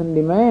man doesn't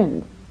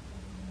demand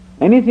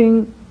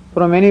anything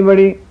from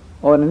anybody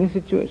or any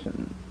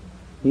situation.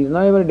 He is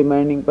not ever a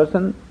demanding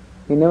person.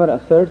 He never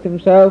asserts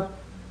himself.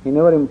 He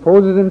never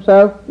imposes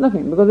himself.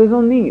 Nothing. Because there is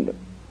no need.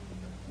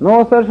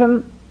 No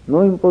assertion,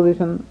 no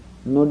imposition,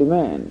 no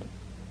demand.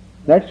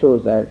 That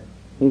shows that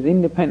he is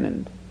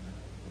independent.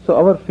 So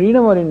our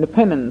freedom or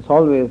independence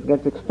always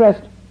gets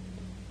expressed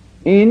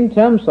in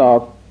terms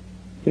of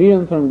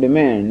freedom from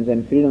demands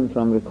and freedom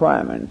from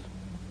requirements.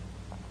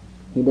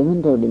 He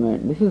doesn't have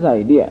demand. This is the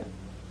idea.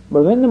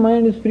 But when the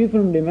mind is free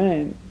from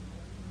demand,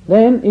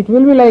 then it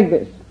will be like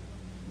this,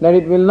 that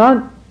it will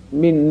not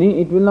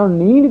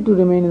need to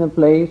remain in a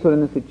place or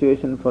in a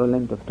situation for a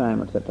length of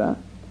time, etc.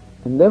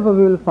 And therefore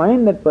we will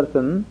find that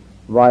person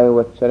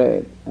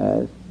Vayuvaccharet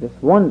as this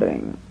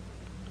wandering.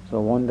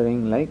 So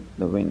wandering like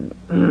the wind.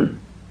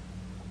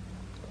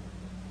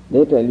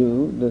 They tell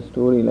you the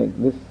story like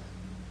this.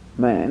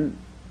 Man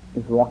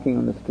is walking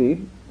on the street,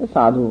 a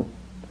sadhu,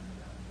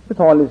 with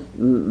all his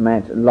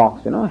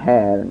locks,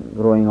 hair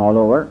growing all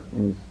over,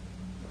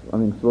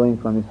 flowing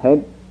from his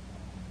head,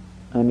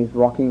 and he's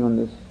walking on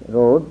this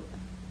road,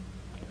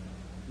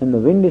 and the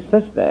wind is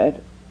such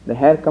that the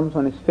hair comes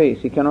on his face,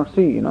 he cannot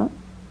see,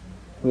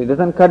 He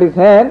doesn't cut his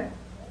hair,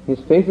 his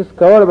face is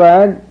covered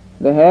by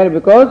the hair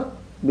because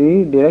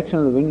the direction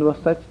of the wind was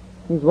such.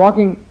 He's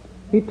walking,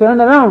 he turned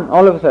around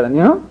all of a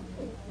sudden,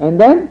 and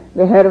then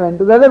the hair went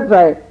to the other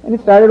side and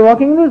he started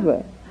walking this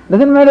way.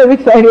 Doesn't matter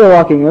which side you're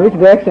walking, which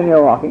direction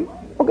you're walking.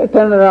 Okay,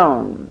 turn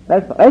around.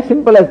 That's as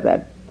simple as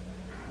that.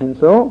 And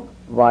so,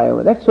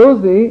 that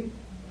shows the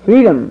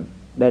freedom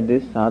that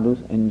these sadhus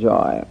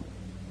enjoy.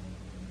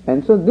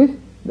 And so this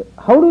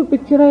How do you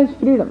picturize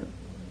freedom?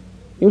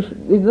 There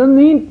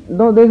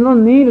is no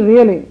need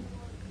really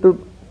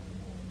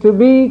to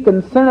be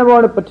concerned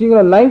about a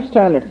particular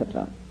lifestyle,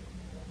 etc.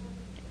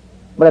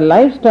 But a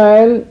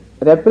lifestyle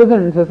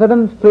represents a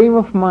certain frame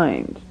of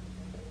mind.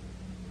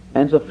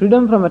 And so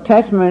freedom from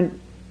attachment,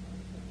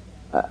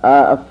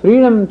 a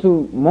freedom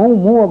to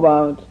move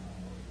about,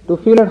 to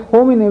feel at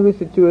home in every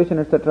situation,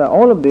 etc.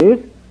 All of this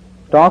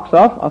talks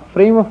of a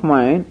frame of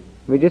mind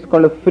which is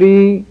called a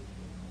free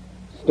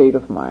state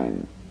of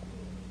mind.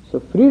 So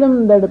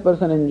freedom that a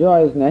person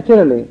enjoys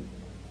naturally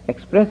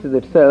expresses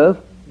itself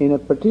in a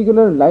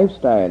particular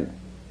lifestyle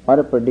or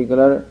a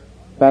particular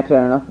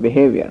pattern of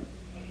behavior.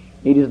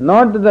 It is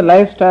not that the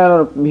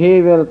lifestyle or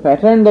behavioral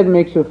pattern that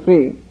makes you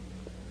free,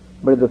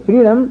 but the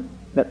freedom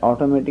that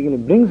automatically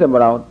brings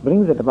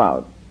it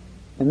about.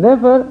 And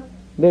therefore,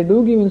 they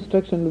do give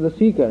instruction to the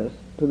seekers,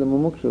 to the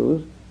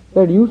mumukshus,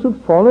 that you should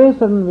follow a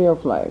certain way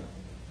of life,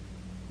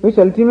 which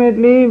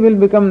ultimately will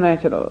become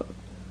natural.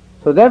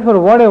 So therefore,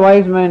 what a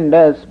wise man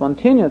does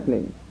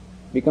spontaneously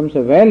becomes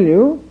a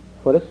value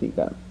for a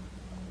seeker.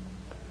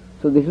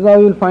 So this is how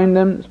you will find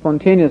them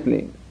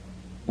spontaneously,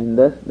 and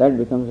thus that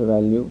becomes a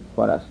value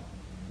for us.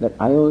 That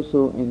I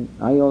also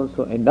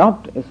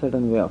adopt a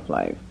certain way of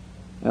life.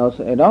 I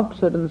also adopt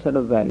certain set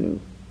of values.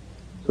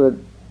 So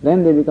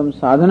then they become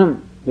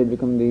sadhanam, they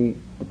become the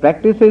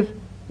practices.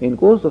 In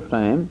course of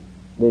time,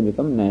 they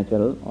become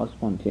natural or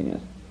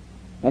spontaneous.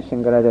 As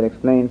Shankaracharya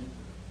explains,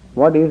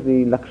 what is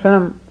the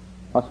lakshanam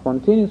or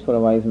spontaneous for a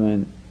wise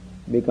man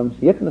becomes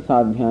yatna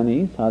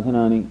sadhyani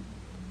sadhanani.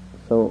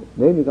 So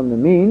they become the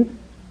means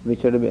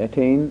which are to be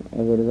attained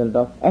as a result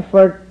of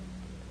effort,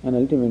 and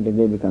ultimately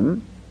they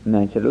become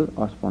natural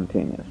or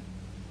spontaneous.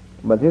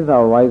 But this is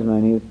how a wise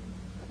man is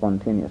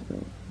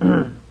spontaneously.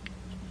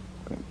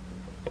 Okay.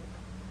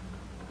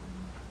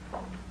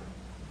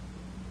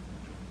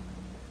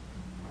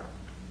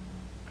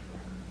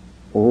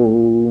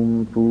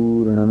 Om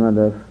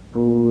Purnamadah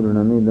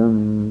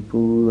Purnamidam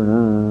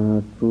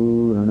Purnat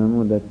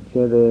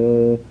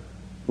Purnamudachyate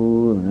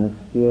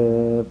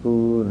Purnasya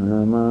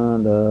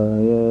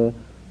Purnamadaya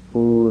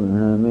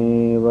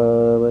Purnameva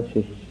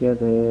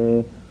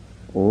Vashishyate.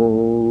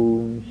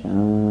 Om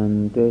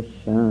Shanti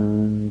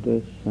Shanti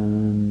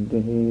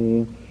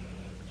Shanti.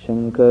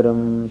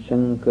 Shankaram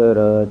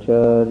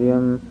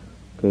Shankaracharyam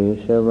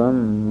Keshavam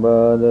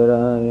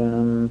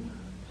Badarayanam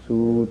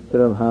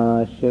Sutra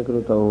Bhashya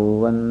Krutau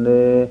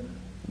Vande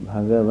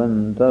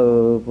Bhagavantau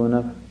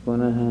Punah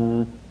Punah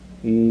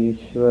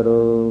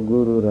Ishvaro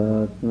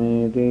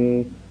Gururatmeti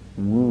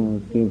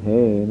Murti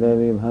Bheda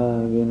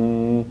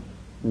Vibhagine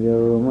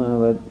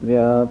Vyomavad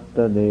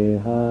Vyapta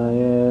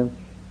Dehaya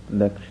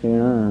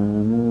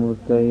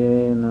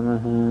Dakshinamurtaye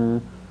Namaha.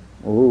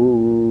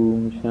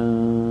 Om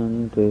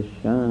Shanti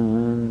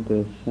Shanti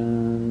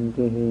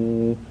Shanti.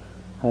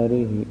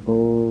 Hari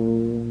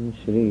Om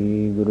Shri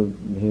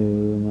Gurubhyo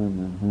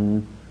Namaha.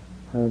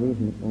 Hari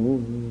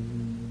Om.